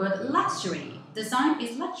to the word luxury. Design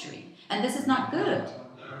is luxury, and this is not good.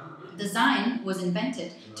 Design was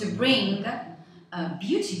invented to bring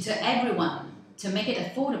beauty to everyone, to make it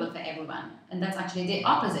affordable for everyone, and that's actually the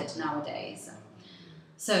opposite nowadays.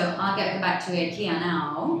 So I'll get back to IKEA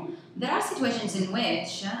now. There are situations in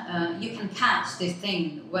which you can catch this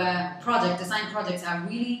thing where design projects are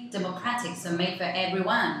really democratic, so made for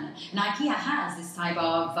everyone. And IKEA has this type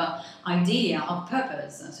of idea of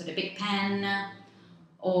purpose, so the big pen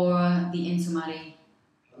or the Insumari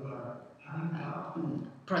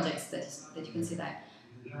projects that you can see there.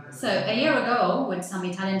 So a year ago, with some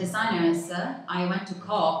Italian designers, I went to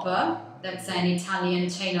Coop, that's an Italian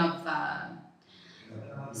chain of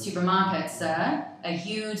supermarkets, a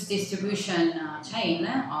huge distribution chain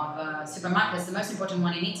of supermarkets, the most important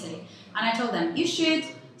one in Italy. And I told them, you should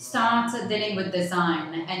start dealing with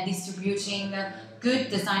design and distributing good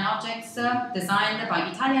design objects designed by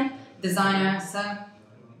Italian designers,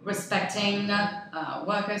 respecting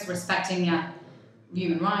workers, respecting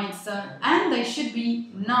human rights, and they should be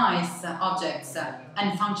nice objects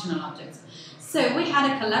and functional objects. So we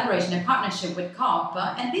had a collaboration, a partnership with Coop,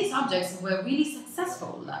 and these objects were really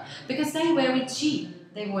successful because they were very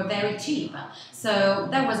cheap. They were very cheap. So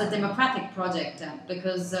that was a democratic project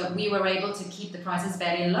because we were able to keep the prices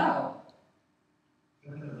very low.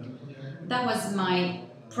 That was my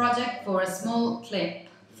project for a small clip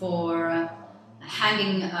for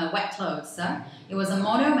hanging wet clothes. It was a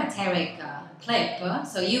monometeric clip,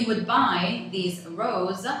 so you would buy these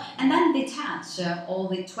rows and then detach all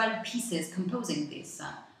the 12 pieces composing this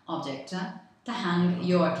object to hang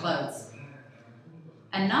your clothes.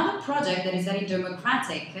 Another project that is very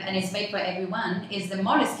democratic and is made for everyone is the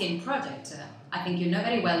Moleskine project. I think you know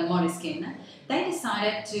very well Moleskine. They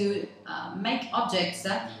decided to make objects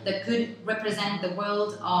that could represent the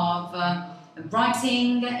world of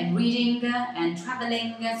writing and reading and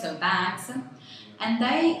traveling, so bags. And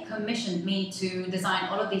they commissioned me to design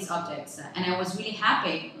all of these objects. And I was really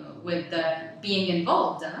happy with being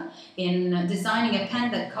involved in designing a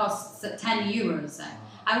pen that costs 10 euros.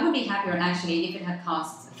 I would be happier actually if it had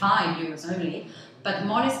cost 5 euros only, but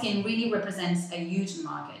Moleskine really represents a huge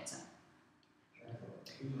market.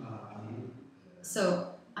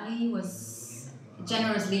 So Ali was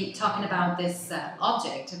generously talking about this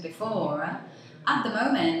object before. At the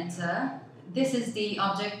moment, this is the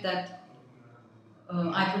object that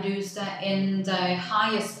I produced in the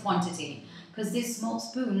highest quantity, because these small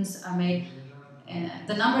spoons are made,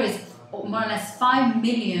 the number is more or less 5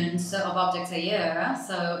 million of objects a year,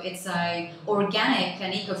 so it's a organic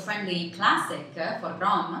and eco-friendly classic for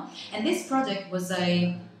Rome. And this project was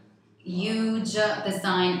a huge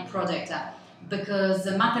design project because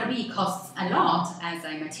material costs a lot as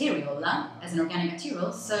a material, as an organic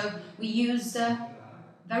material, so we used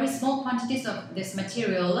very small quantities of this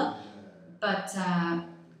material, but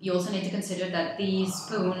you also need to consider that these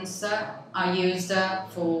spoons are used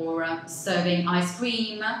for serving ice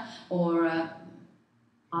cream or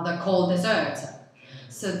other cold desserts.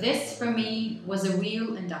 So this, for me, was a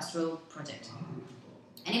real industrial project.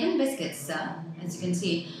 And even biscuits, as you can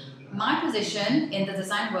see, my position in the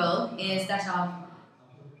design world is that of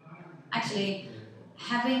actually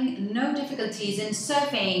having no difficulties in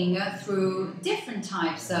surfing through different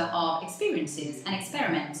types of experiences and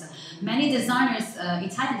experiments. Many designers,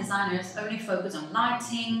 Italian designers, only focus on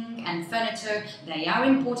lighting and furniture. They are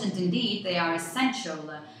important indeed, they are essential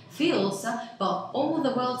fields, but all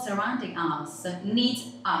the world surrounding us needs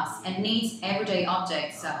us and needs everyday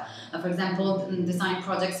objects. For example, design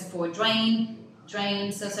projects for drains,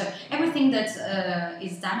 so everything that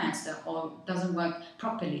is damaged or doesn't work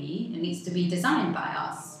properly needs to be designed by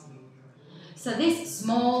us. So this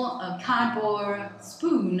small cardboard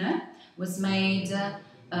spoon was made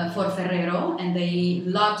for Ferrero, and they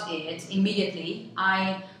loved it immediately.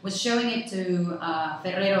 I was showing it to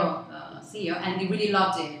Ferrero CEO, and he really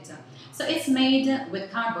loved it. So it's made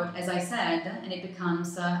with cardboard, as I said, and it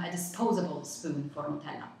becomes a disposable spoon for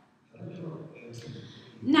Nutella.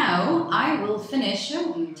 Now, I will finish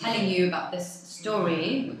telling you about this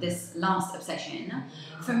story, this last obsession.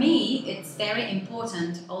 For me, it's very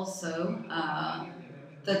important also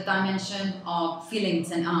the dimension of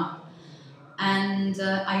feelings and art. And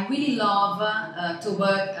I really love to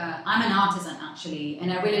work, I'm an artisan actually,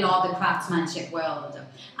 and I really love the craftsmanship world.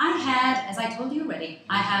 I had, as I told you already,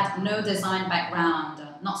 I had no design background,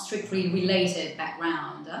 not strictly related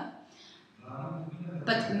background.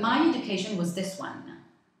 But my education was this one.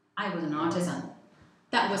 I was an artisan.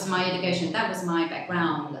 That was my education, that was my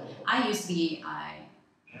background. I used to be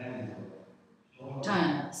a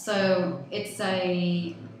turner, so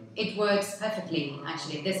it works perfectly,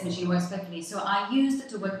 actually. This machine works perfectly. So I used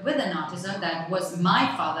to work with an artisan that was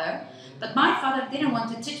my father, but my father didn't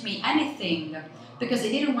want to teach me anything because he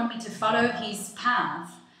didn't want me to follow his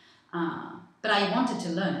path. But I wanted to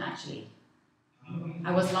learn, actually.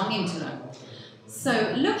 I was longing to learn.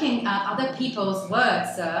 So looking at other people's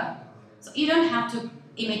works, so you don't have to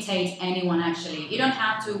imitate anyone, actually. You don't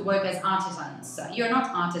have to work as artisans. You're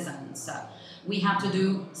not artisans. We have to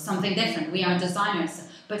do something different. We are designers.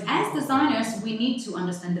 But as designers, we need to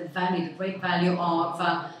understand the value, the great value of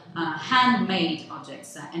handmade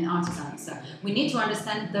objects and artisans. We need to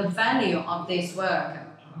understand the value of this work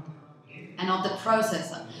and of the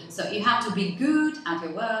process. So you have to be good at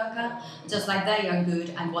your work, just like they are good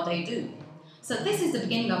at what they do. So this is the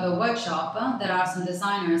beginning of a workshop. There are some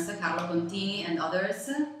designers, Carlo Contini and others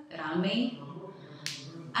around me.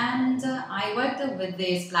 And I worked with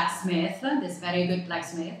this blacksmith, this very good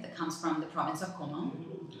blacksmith that comes from the province of Como.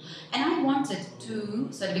 And I wanted to,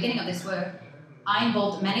 so at the beginning of this work, I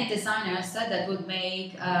involved many designers that would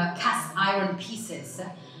make cast iron pieces.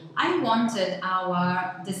 I wanted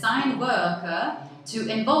our design work to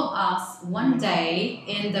involve us one day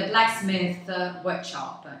in the blacksmith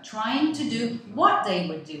workshop, trying to do what they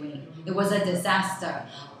were doing. It was a disaster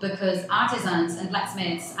because artisans and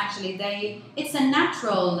blacksmiths, actually, it's a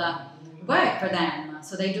natural work for them,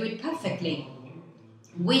 so they do it perfectly.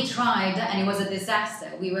 We tried and it was a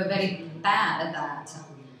disaster. We were very bad at that.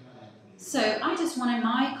 So I just wanted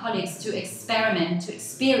my colleagues to experiment, to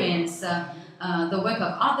experience the work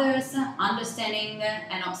of others, understanding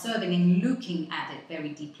and observing and looking at it very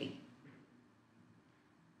deeply.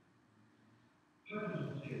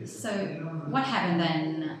 So what happened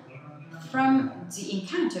then? From the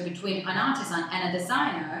encounter between an artisan and a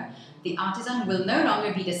designer, the artisan will no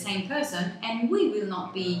longer be the same person, and we will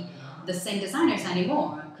not be the same designers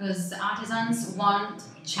anymore, because artisans want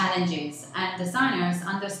challenges and designers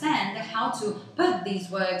understand how to put these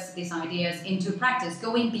works, these ideas into practice,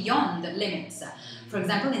 going beyond the limits. For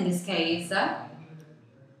example, in this case,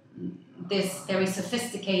 this very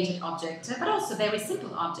sophisticated object, but also very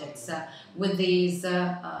simple objects with these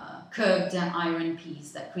curved iron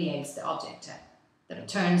piece that creates the object that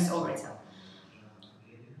turns over itself.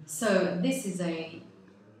 So this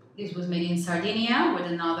was made in Sardinia with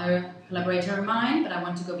another collaborator of mine, but I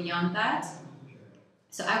want to go beyond that.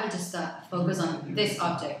 So I will just focus on this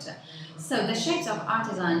object. So the shapes of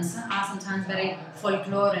artisans are sometimes very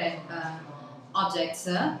folklore objects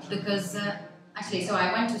because actually, so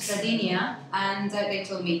I went to Sardinia and they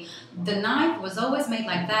told me the knife was always made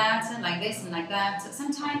like that, like this and like that.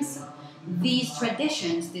 Sometimes these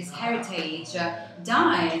traditions, this heritage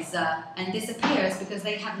dies and disappears because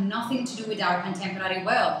they have nothing to do with our contemporary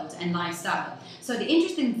world and lifestyle. So the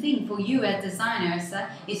interesting thing for you as designers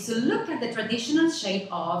is to look at the traditional shape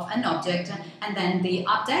of an object and then the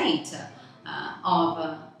update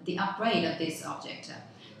of the upgrade of this object.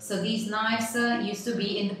 So these knives used to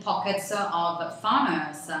be in the pockets of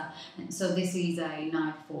farmers. And so this is a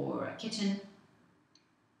knife for a kitchen.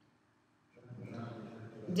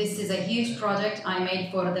 This is a huge project I made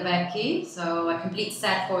for the Vecchi, so a complete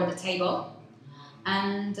set for the table.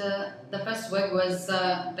 And the first work was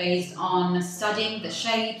based on studying the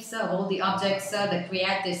shapes of all the objects that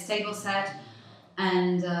create this table set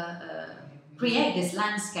and create this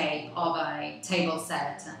landscape of a table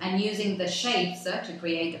set and using the shapes to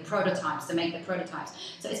create the prototypes, to make the prototypes.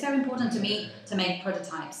 So it's very important to me to make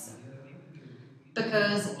prototypes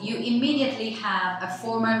because you immediately have a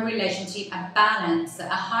formal relationship, a balance, a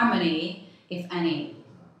harmony, if any.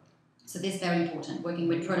 So this is very important, working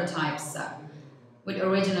with prototypes, with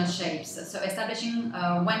original shapes. So establishing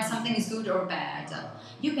when something is good or bad.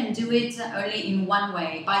 You can do it only in one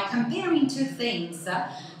way, by comparing two things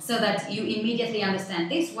so that you immediately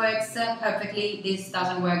understand this works perfectly, this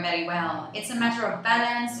doesn't work very well. It's a matter of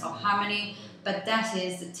balance, of harmony, but that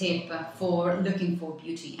is the tip for looking for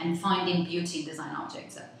beauty and finding beauty in design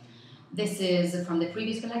objects. This is from the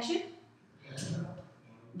previous collection.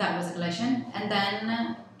 That was a collection, and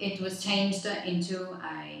then it was changed into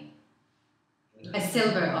a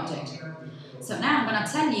silver object. So now I'm going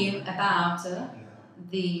to tell you about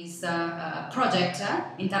this project,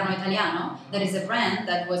 Internoitaliano, that is a brand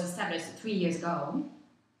that was established 3 years ago.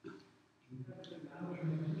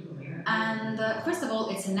 And first of all,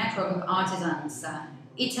 it's a network of artisans.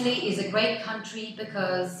 Italy is a great country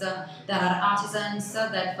because there are artisans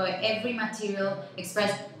that for every material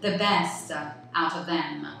express the best out of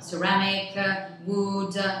them. Ceramic,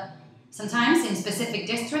 wood, sometimes in specific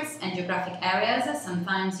districts and geographic areas.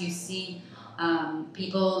 Sometimes you see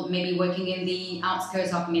people maybe working in the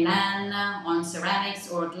outskirts of Milan on ceramics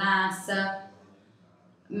or glass.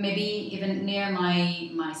 Maybe even near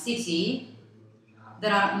my city,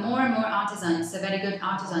 there are more and more artisans, very good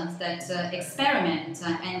artisans that experiment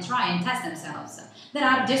and try and test themselves. There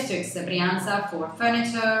are districts, Brianza for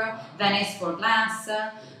furniture, Venice for glass,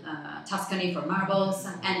 Tuscany for marbles,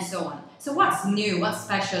 and so on. So what's new, what's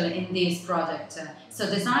special in this project? So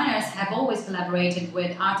designers have always collaborated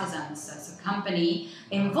with artisans, so company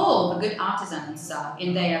involve good artisans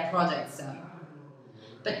in their projects.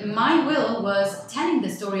 But my will was telling the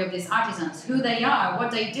story of these artisans, who they are, what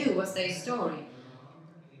they do, what's their story.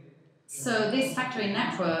 So this factory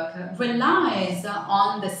network relies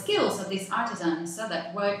on the skills of these artisans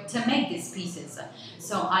that work to make these pieces.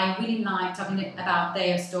 So I really like talking about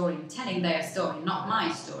their story, telling their story, not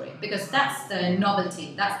my story, because that's the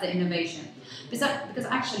novelty, that's the innovation. Because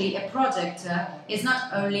actually a project is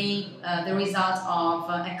not only the result of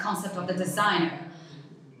a concept of the designer,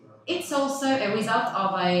 it's also a result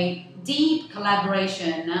of a deep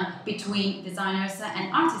collaboration between designers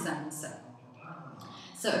and artisans.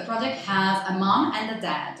 So a project has a mom and a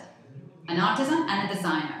dad, an artisan and a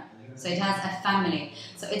designer. So it has a family.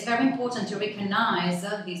 So it's very important to recognize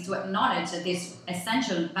these, to acknowledge this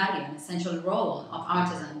essential value and essential role of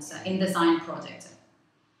artisans in design projects.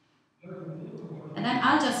 And then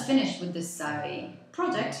I'll just finish with this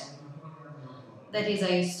project that is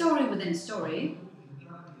a story within a story.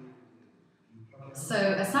 So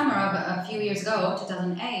a summer of a few years ago,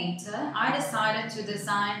 2008, I decided to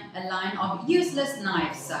design a line of useless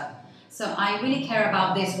knives. So I really care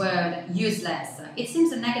about this word, useless. It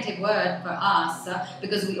seems a negative word for us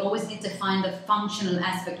because we always need to find the functional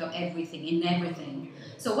aspect of everything, in everything.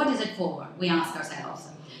 So what is it for? We ask ourselves.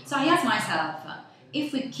 So I asked myself,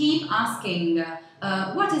 if we keep asking,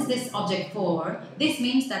 what is this object for, this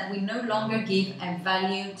means that we no longer give a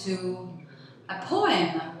value to a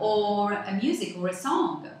poem or a music or a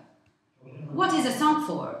song. What is a song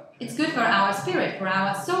for? It's good for our spirit, for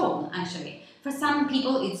our soul, actually. For some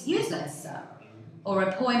people, it's useless. Or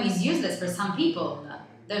a poem is useless for some people.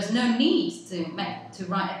 There's no need to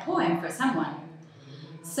write a poem for someone.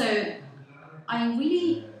 So I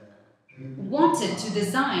really wanted to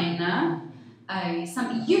design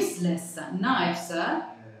some useless knives,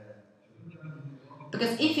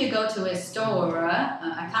 because if you go to a store,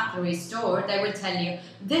 a cutlery store, they will tell you,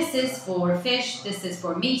 this is for fish, this is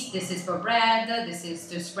for meat, this is for bread, this is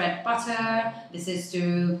to spread butter, this is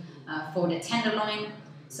for the tenderloin.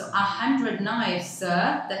 So 100 knives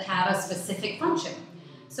that have a specific function.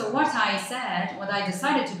 So what I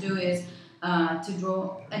decided to do is to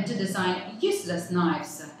draw and to design useless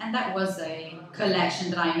knives, and that was a collection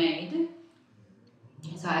that I made.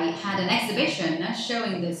 So I had an exhibition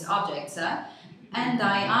showing these objects, and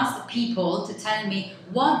I asked people to tell me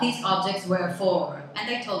what these objects were for. And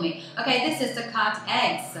they told me, okay, this is to cut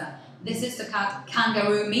eggs, this is to cut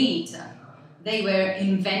kangaroo meat. They were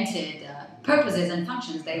invented purposes and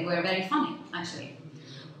functions. They were very funny, actually.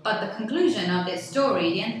 But the conclusion of this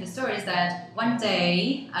story, the end of the story, is that one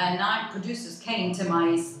day knife producers came to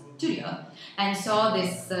my studio and saw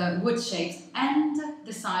these wood shapes and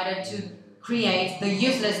decided to create the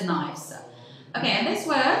useless knives. Okay, and these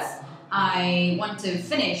words I want to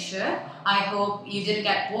finish. I hope you didn't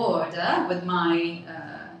get bored with my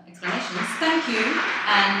explanations. Thank you,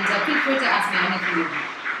 and feel free to ask me anything you want.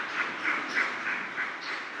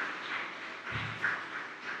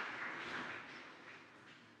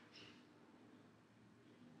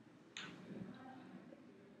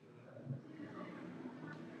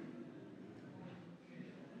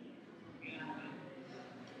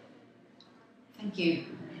 Thank you.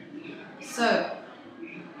 So,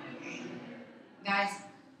 guys,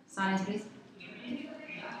 silence please.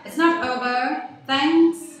 It's not over.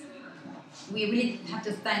 Thanks. We really have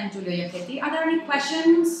to thank Giulio Iacchetti. Are there any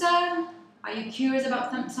questions? Are you curious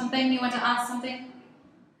about something? You want to ask something?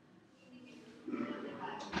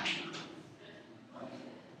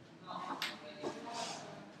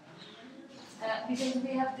 Because we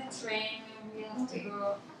have the train, we have to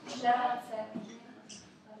go.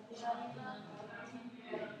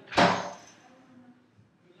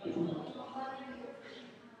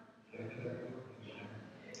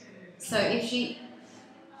 So if she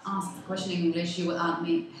asks the question in English, she will help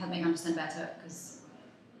me understand better, because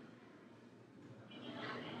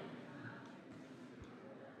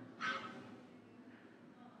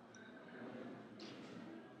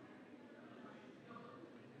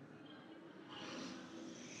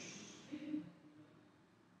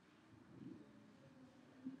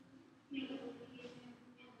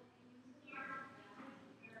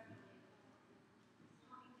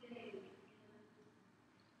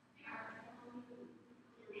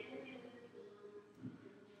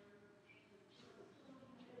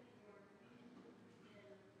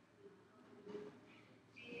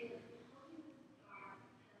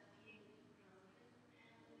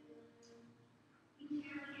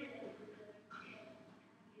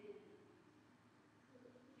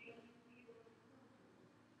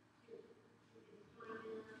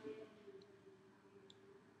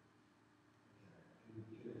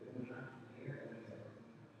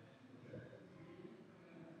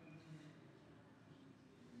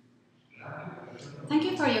thank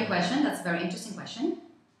you for your question. That's a very interesting question.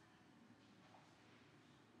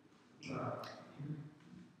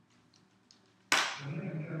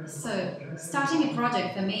 So, starting a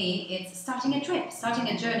project for me, it's starting a trip, starting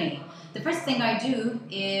a journey. The first thing I do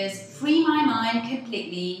is free my mind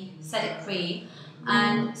completely, set it free,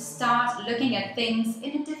 and start looking at things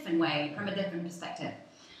in a different way, from a different perspective.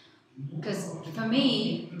 Because for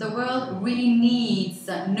me, the world really needs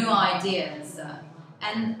new ideas,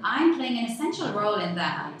 and I'm playing an essential role in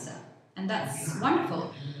that, and that's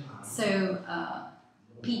wonderful. So,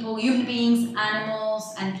 people, human beings,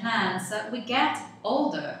 animals, and plants, we get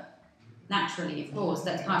older. Naturally, of course,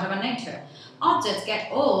 that's part of our nature. Objects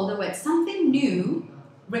get old when something new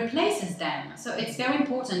replaces them. So it's very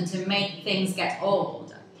important to make things get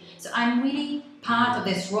old. So I'm really part of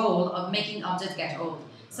this role of making objects get old.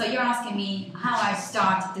 So you're asking me how I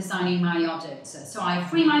start designing my objects. So I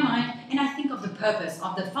free my mind and I think of the purpose,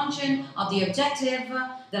 of the function, of the objective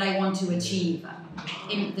that I want to achieve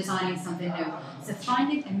in designing something new. So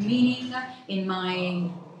finding a meaning in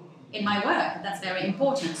my work, that's very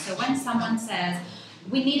important. So when someone says,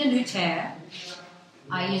 we need a new chair,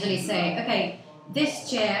 I usually say, okay, this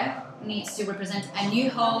chair needs to represent a new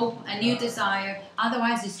hope, a new desire.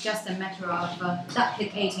 Otherwise, it's just a matter of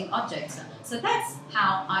duplicating objects. So that's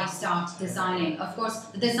how I start designing. Of course,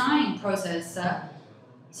 the design process,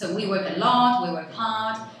 so we work a lot, we work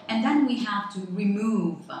hard, and then we have to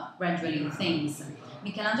remove gradually things.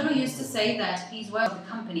 Michelangelo used to say that his work of the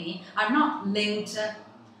company are not linked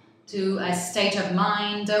to a state of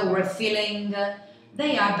mind or a feeling.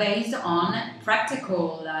 They are based on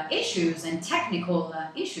practical issues and technical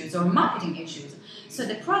issues or marketing issues. So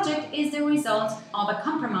the project is the result of a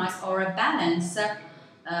compromise or a balance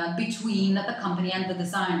between the company and the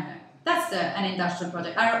designer. That's an industrial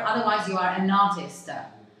project. Otherwise, you are an artist.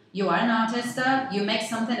 You are an artist, you make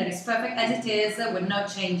something that is perfect as it is with no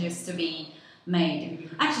changes to be made.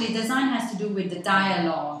 Actually, design has to do with the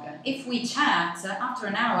dialogue. If we chat, after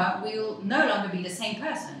an hour, we'll no longer be the same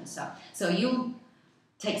person. So you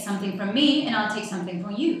take something from me and I'll take something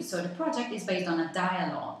from you. So the project is based on a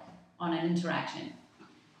dialogue, on an interaction.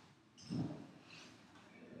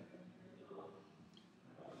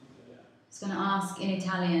 I was going to ask in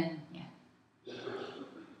Italian. Yeah.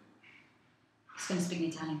 I was going to speak in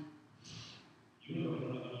Italian.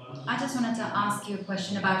 I just wanted to ask you a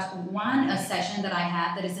question about a session that I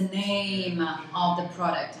had that is the name of the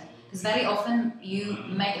product. Because very often you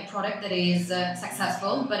make a product that is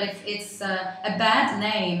successful, but if it's a bad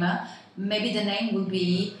name, maybe the name will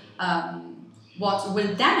be what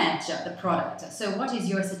will damage the product. So what is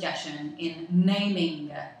your suggestion in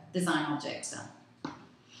naming design objects?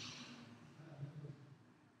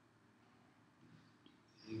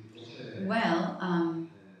 Well,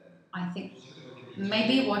 I think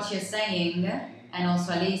maybe what you're saying, and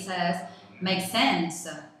also Ali says, makes sense.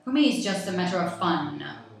 For me, it's just a matter of fun.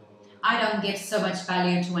 I don't give so much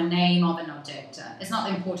value to a name of an object. It's not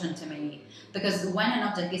important to me. Because when an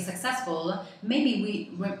object is successful, maybe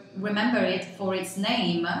we remember it for its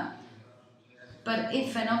name. But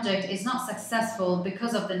if an object is not successful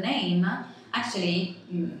because of the name, actually,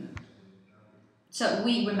 so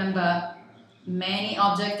we remember many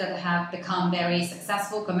objects that have become very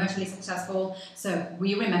successful, commercially successful, so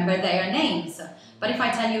we remember their names. But if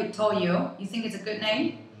I tell you Toyo, you think it's a good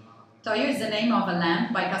name? Toyo is the name of a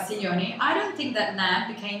lamp by Castiglione. I don't think that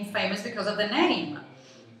lamp became famous because of the name.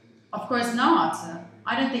 Of course not.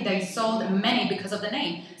 I don't think they sold many because of the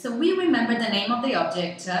name. So we remember the name of the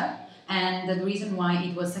object and the reason why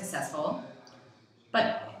it was successful.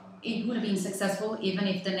 But it would have been successful even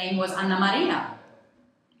if the name was Anna Maria.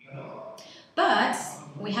 But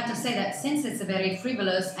we have to say that since it's a very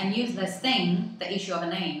frivolous and useless thing, the issue of a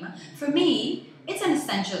name, for me, it's an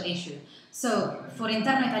essential issue. So for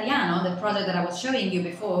Internoitaliano, the project that I was showing you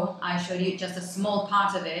before, I showed you just a small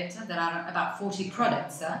part of it. There are about 40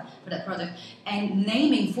 products for that project. And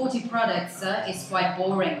naming 40 products is quite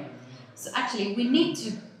boring. So actually, we need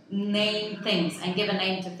to name things and give a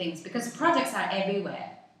name to things because projects are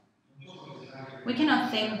everywhere. We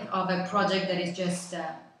cannot think of a project that is just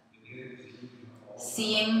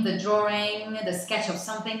seeing the drawing, the sketch of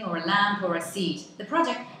something, or a lamp, or a seat. The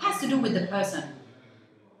project has to do with the person.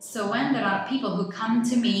 So when there are people who come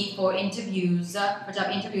to me for interviews, for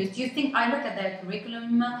job interviews, do you think I look at their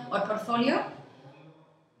curriculum or portfolio?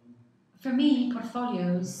 For me,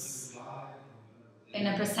 portfolios, in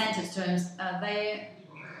a percentage terms,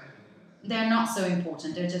 they're not so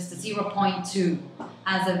important. They're just a 0.2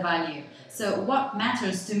 as a value. So what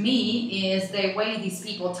matters to me is the way these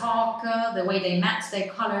people talk, the way they match their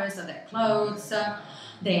colors of their clothes,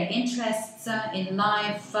 their interests in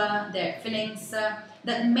life, their feelings,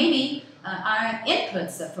 that maybe are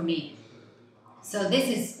inputs for me. So this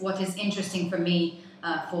is what is interesting for me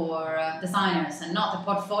for designers, and not the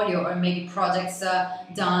portfolio or maybe projects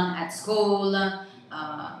done at school.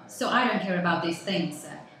 So I don't care about these things.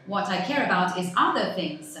 What I care about is other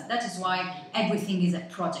things. That is why everything is a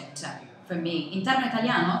project for me.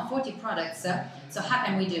 Internoitaliano, 40 products. So how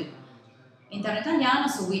can we do? Internoitaliano,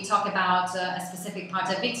 so we talk about a specific part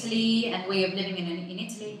of Italy and way of living in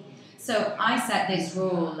Italy. So I set this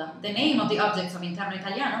rule. The name of the objects of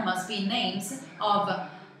Internoitaliano must be names of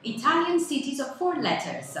Italian cities of 4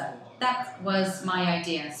 letters. That was my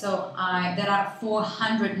idea. So there are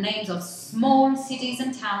 400 names of small cities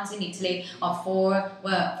and towns in Italy of 4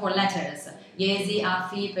 letters. Iesi,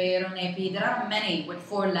 Afi, Pero, Nepi. There are many with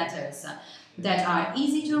 4 letters that are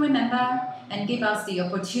easy to remember and give us the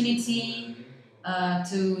opportunity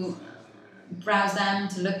to browse them,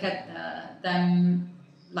 to look at them,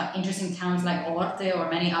 like interesting towns like Orte or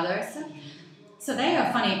many others. So they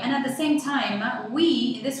are funny, and at the same time,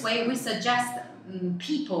 in this way, we suggest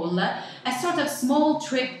people a sort of small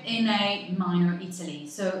trip in a minor Italy.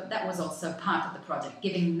 So that was also part of the project,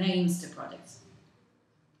 giving names to projects.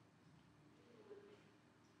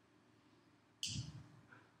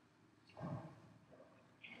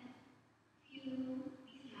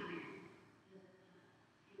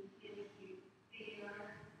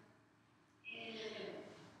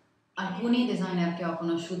 alcuni designer che ho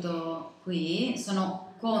conosciuto qui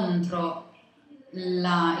sono contro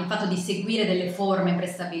il fatto di seguire delle forme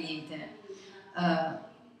prestabilite.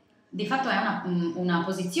 Di fatto è una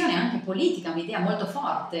posizione anche politica, un'idea molto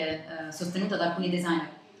forte sostenuta da alcuni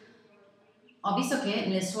designer. Ho visto che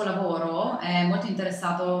nel suo lavoro è molto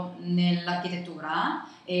interessato nell'architettura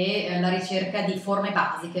e la ricerca di forme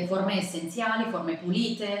basiche, forme essenziali, forme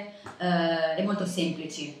pulite e molto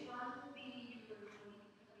semplici.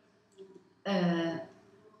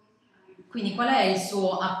 Quindi qual è il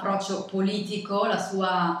suo approccio politico, la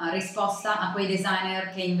sua risposta a quei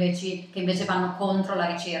designer che invece vanno contro la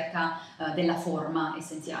ricerca della forma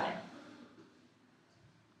essenziale?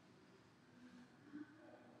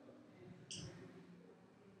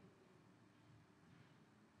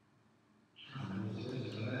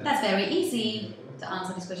 That's very easy to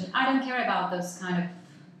answer this question. I don't care about those kind of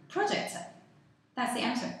projects. That's the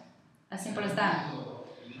answer. As simple as that.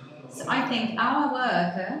 So I think our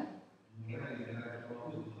work,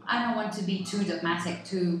 I don't want to be too dogmatic,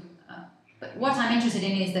 but what I'm interested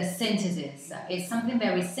in is the synthesis. It's something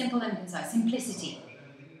very simple and concise, simplicity.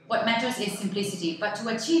 What matters is simplicity, but to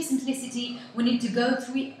achieve simplicity, we need to go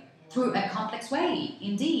through a complex way,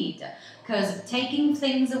 indeed, because taking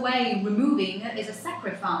things away, removing, is a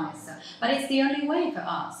sacrifice, but it's the only way for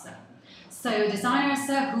us. So designers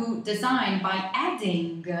who design by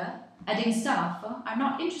adding stuff are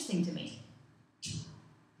not interesting to me.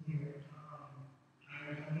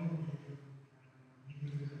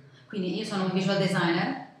 Quindi io sono un visual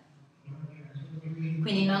designer,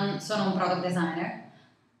 quindi non sono un product designer.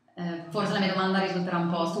 Forse la mia domanda risulterà un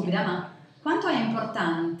po' stupida, ma quanto è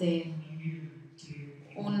importante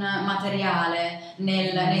un materiale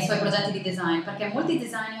nei suoi progetti di design? Perché molti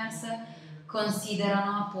designers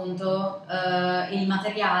considerano appunto il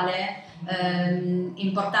materiale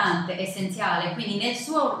importante, essenziale, quindi nel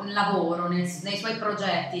suo lavoro, nei suoi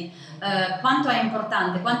progetti, quanto è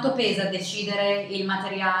importante, quanto pesa decidere il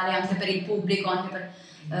materiale anche per il pubblico,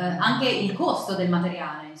 anche il costo del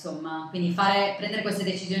materiale, insomma, quindi prendere queste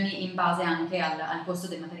decisioni in base anche al costo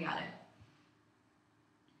del materiale.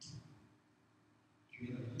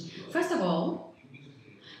 First of all,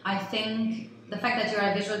 I think the fact that you're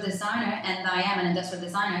a visual designer and I am an industrial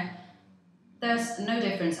designer, there's no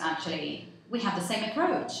difference actually. We have the same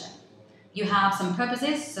approach. You have some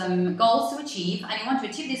purposes, some goals to achieve, and you want to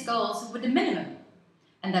achieve these goals with the minimum.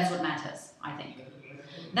 And that's what matters, I think.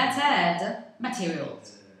 That said,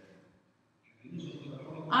 materials.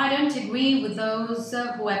 I don't agree with those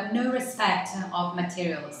who have no respect of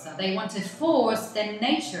materials. They want to force the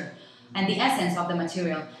nature and the essence of the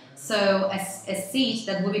material. So a seat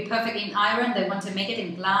that would be perfect in iron, they want to make it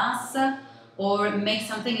in glass, or make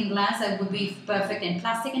something in glass that would be perfect in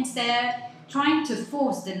plastic instead, trying to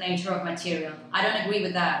force the nature of material. I don't agree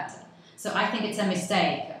with that. So I think it's a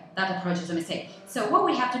mistake. That approach is a mistake. So what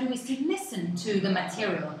we have to do is to listen to the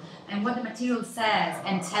material and what the material says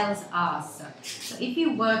and tells us. So if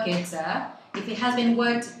you work it, if it has been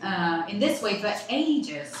worked in this way for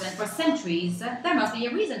ages and for centuries, there must be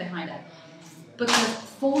a reason behind it. Because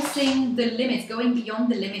forcing the limits, going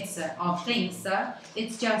beyond the limits of things,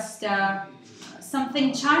 it's just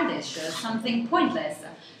something childish, something pointless,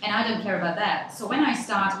 and I don't care about that. So when I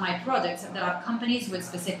start my projects, there are companies with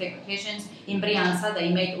specific locations. In Brianza,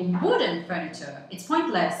 they make wooden furniture. It's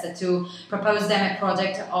pointless to propose them a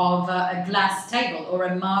project of a glass table or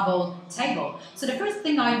a marble table. So the first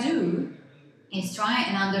thing I do is try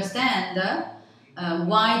and understand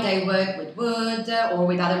why they work with wood or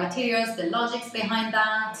with other materials, the logics behind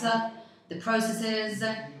that, the processes,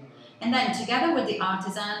 and then together with the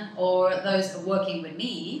artisan or those working with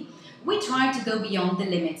me, we try to go beyond the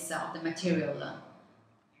limits of the material.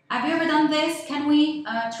 Have you ever done this? Can we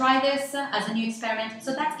try this as a new experiment?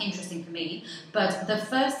 So that's interesting for me, but the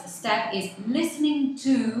first step is listening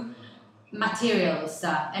to materials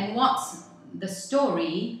and what's the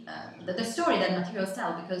story that materials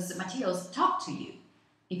tell, because materials talk to you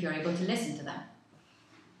if you're able to listen to them.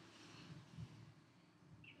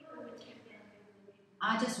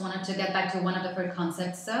 I just wanted to get back to one of the first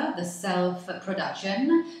concepts, the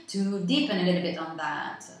self-production, to deepen a little bit on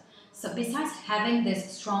that. So besides having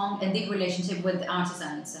this strong and deep relationship with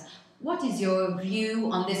artisans, what is your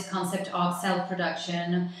view on this concept of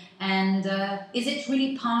self-production, and is it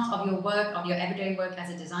really part of your work, of your everyday work as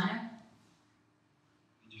a designer?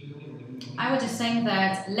 I was just saying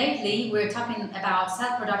that lately we're talking about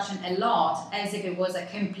self-production a lot as if it was a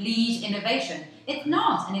complete innovation. It's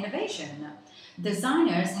not an innovation.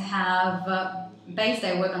 Designers have based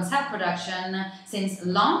their work on self-production since a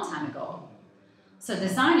long time ago. So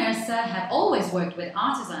designers have always worked with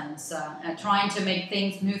artisans, trying to make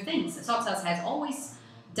things, new things. Sotsas has always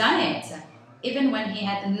done it. Even when he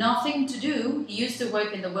had nothing to do, he used to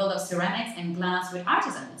work in the world of ceramics and glass with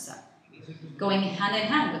artisans, going hand in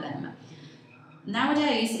hand with them.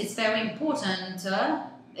 Nowadays, it's very important,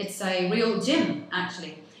 it's a real gym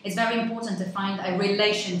actually. It's very important to find a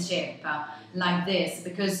relationship like this,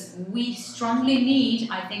 because we strongly need,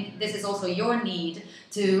 I think this is also your need,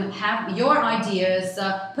 to have your ideas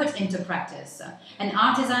put into practice. And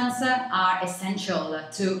artisans are essential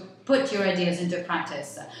to put your ideas into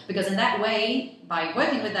practice, because in that way, by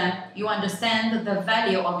working with them, you understand the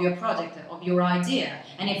value of your project, of your idea,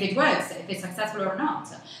 and if it works, if it's successful or not.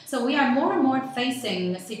 So we are more and more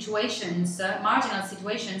facing situations, marginal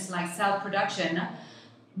situations like self-production,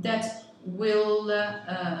 that will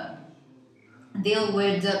deal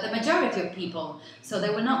with the majority of people. So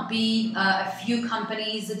there will not be a few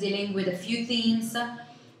companies dealing with a few themes.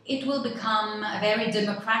 It will become a very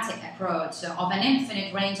democratic approach of an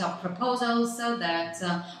infinite range of proposals that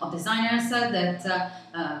of designers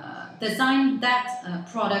that design that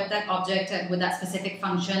product, that object with that specific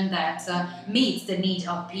function that meets the need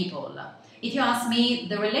of people. If you ask me,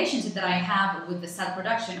 the relationship that I have with the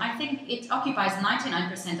self-production, I think it occupies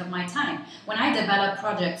 99% of my time. When I develop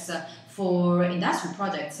projects for industrial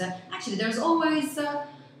projects, actually there's always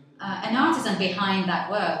an artisan behind that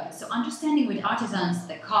work. So understanding with artisans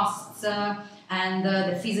the costs and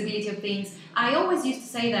the feasibility of things. I always used to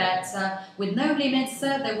say that with no limits,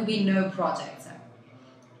 there would be no project.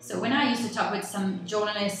 So when I used to talk with some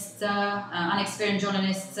journalists, unexperienced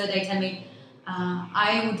journalists, they tell me,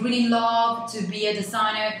 I would really love to be a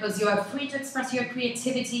designer because you are free to express your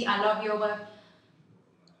creativity. I love your work.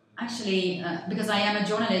 Actually, because I am a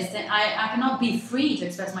journalist, I cannot be free to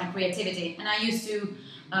express my creativity. And I used to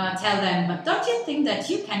tell them, don't you think that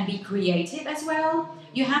you can be creative as well?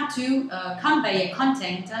 You have to convey a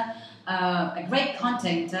content, a great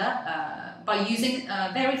content, by using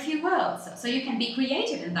very few words. So you can be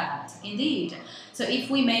creative in that, indeed. So if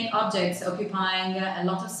we make objects occupying a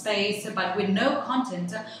lot of space, but with no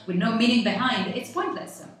content, with no meaning behind, it's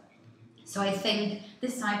pointless. So I think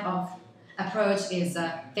this type of approach is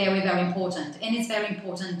very, very important, and it's very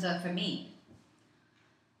important for me.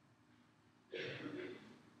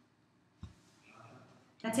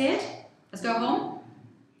 That's it? Let's go home?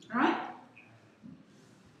 All right?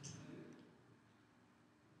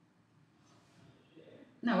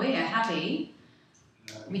 No, we are happy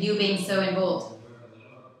with you being so involved.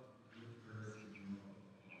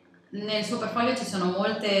 Nel suo portfolio ci sono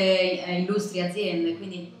molte illustri aziende,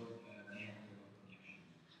 quindi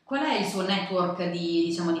qual è il suo network di,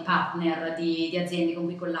 diciamo, di partner, di aziende con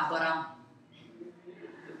cui collabora?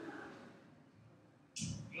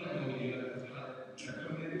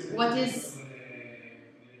 What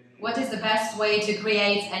is the best way to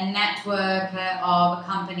create a network of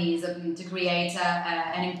companies, to create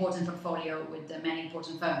an important portfolio with many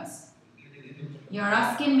important firms? You're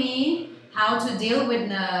asking me how to deal with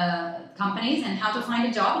companies and how to find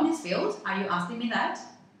a job in this field? Are you asking me that?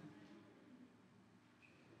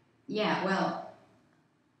 Yeah, well,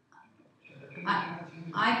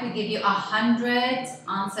 I could give you 100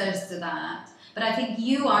 answers to that, but I think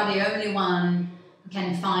you are the only one who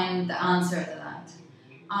can find the answer to that.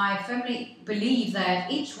 I firmly believe that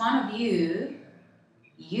each one of you,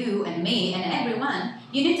 you and me and everyone,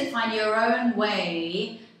 you need to find your own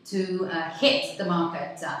way to hit the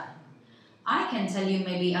market. I can tell you,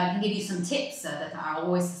 maybe I can give you some tips that are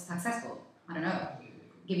always successful. I don't know,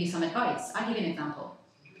 give you some advice. I'll give you an example.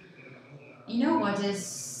 You know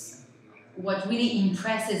what really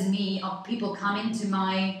impresses me of people coming to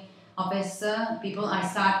my office, people I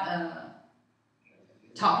start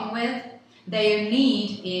talking with? Their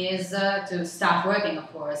need is to start working,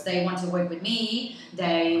 of course. They want to work with me,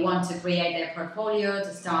 they want to create their portfolio,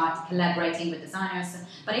 to start collaborating with designers.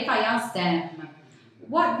 But if I ask them,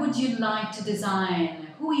 what would you like to design?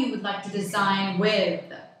 Who you would like to design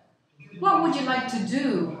with? What would you like to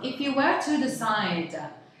do? If you were to decide,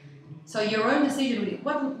 so your own decision,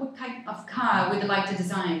 what kind of car would you like to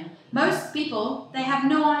design? Most people, they have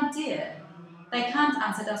no idea. They can't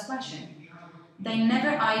answer that question. They never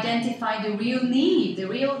identify the real need, the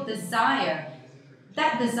real desire.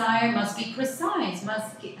 That desire must be precise,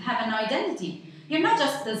 must have an identity. You're not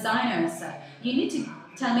just designers. You need to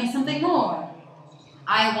tell me something more.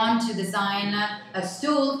 I want to design a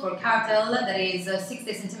stool for cartel that is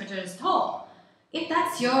 60 centimeters tall. If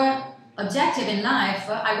that's your objective in life,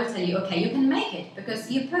 I will tell you, okay, you can make it, because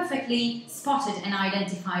you perfectly spotted and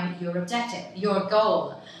identified your objective, your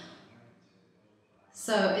goal.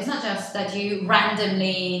 So it's not just that you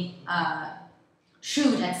randomly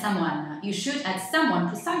shoot at someone. You shoot at someone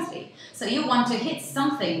precisely. So you want to hit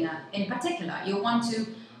something in particular. You want to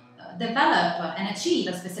develop and achieve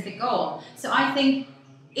a specific goal. So I think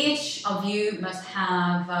each of you must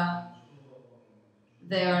have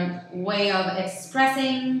their way of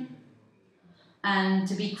expressing and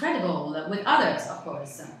to be credible with others, of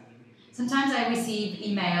course. Sometimes I receive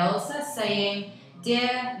emails saying,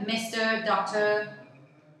 "Dear Mr. Doctor,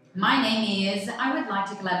 my name is, I would like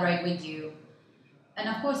to collaborate with you." And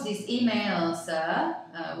of course these emails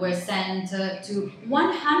were sent to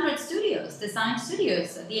 100 studios, design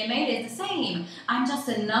studios. The email is the same. I'm just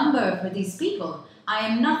a number for these people. I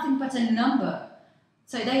am nothing but a number.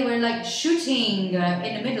 So they were like shooting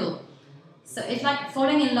in the middle. So it's like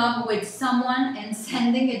falling in love with someone and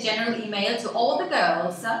sending a general email to all the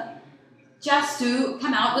girls just to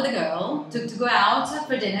come out with a girl, to go out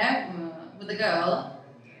for dinner with a girl.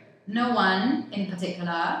 No one in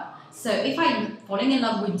particular. So if I'm falling in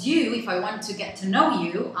love with you, if I want to get to know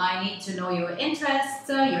you, I need to know your interests,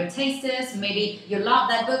 your tastes. Maybe you love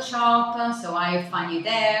that bookshop, so I find you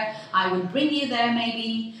there. I will bring you there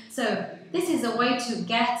maybe. So this is a way to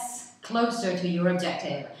get closer to your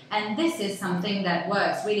objective. And this is something that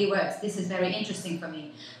works, really works. This is very interesting for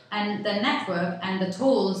me. And the network and the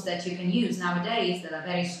tools that you can use nowadays that are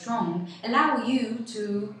very strong allow you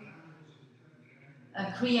to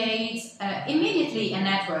create immediately a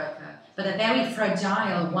network, but a very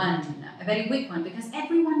fragile one, a very weak one, because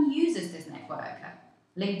everyone uses this network,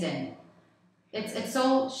 LinkedIn. It's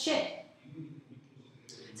all shit.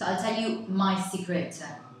 So I'll tell you my secret.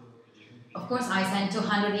 Of course, I send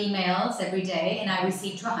 200 emails every day and I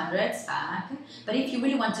receive 200 back. But if you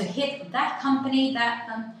really want to hit that company,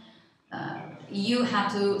 you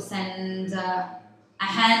have to send a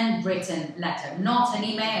handwritten letter, not an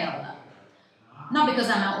email. Not because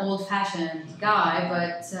I'm an old-fashioned guy,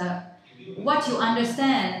 but what you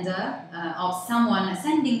understand of someone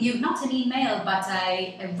sending you, not an email, but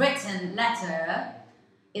a written letter,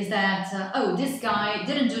 is that, oh, this guy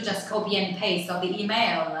didn't do just copy and paste of the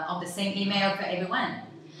email, of the same email for everyone.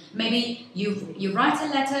 Maybe you write a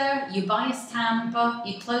letter, you buy a stamp,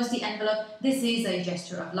 you close the envelope. This is a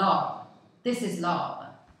gesture of love. This is love.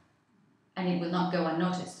 And it will not go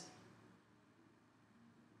unnoticed.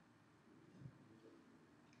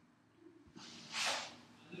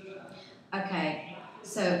 Okay,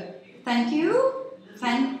 so thank you.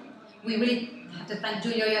 We really have to thank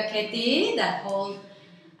Giulio Iacchetti that hold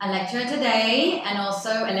a lecture today and also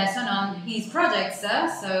a lesson on his projects.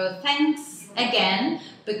 So thanks again,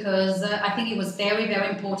 because I think it was very, very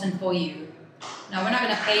important for you. Now, we're not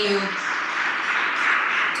going to pay you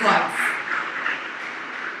twice.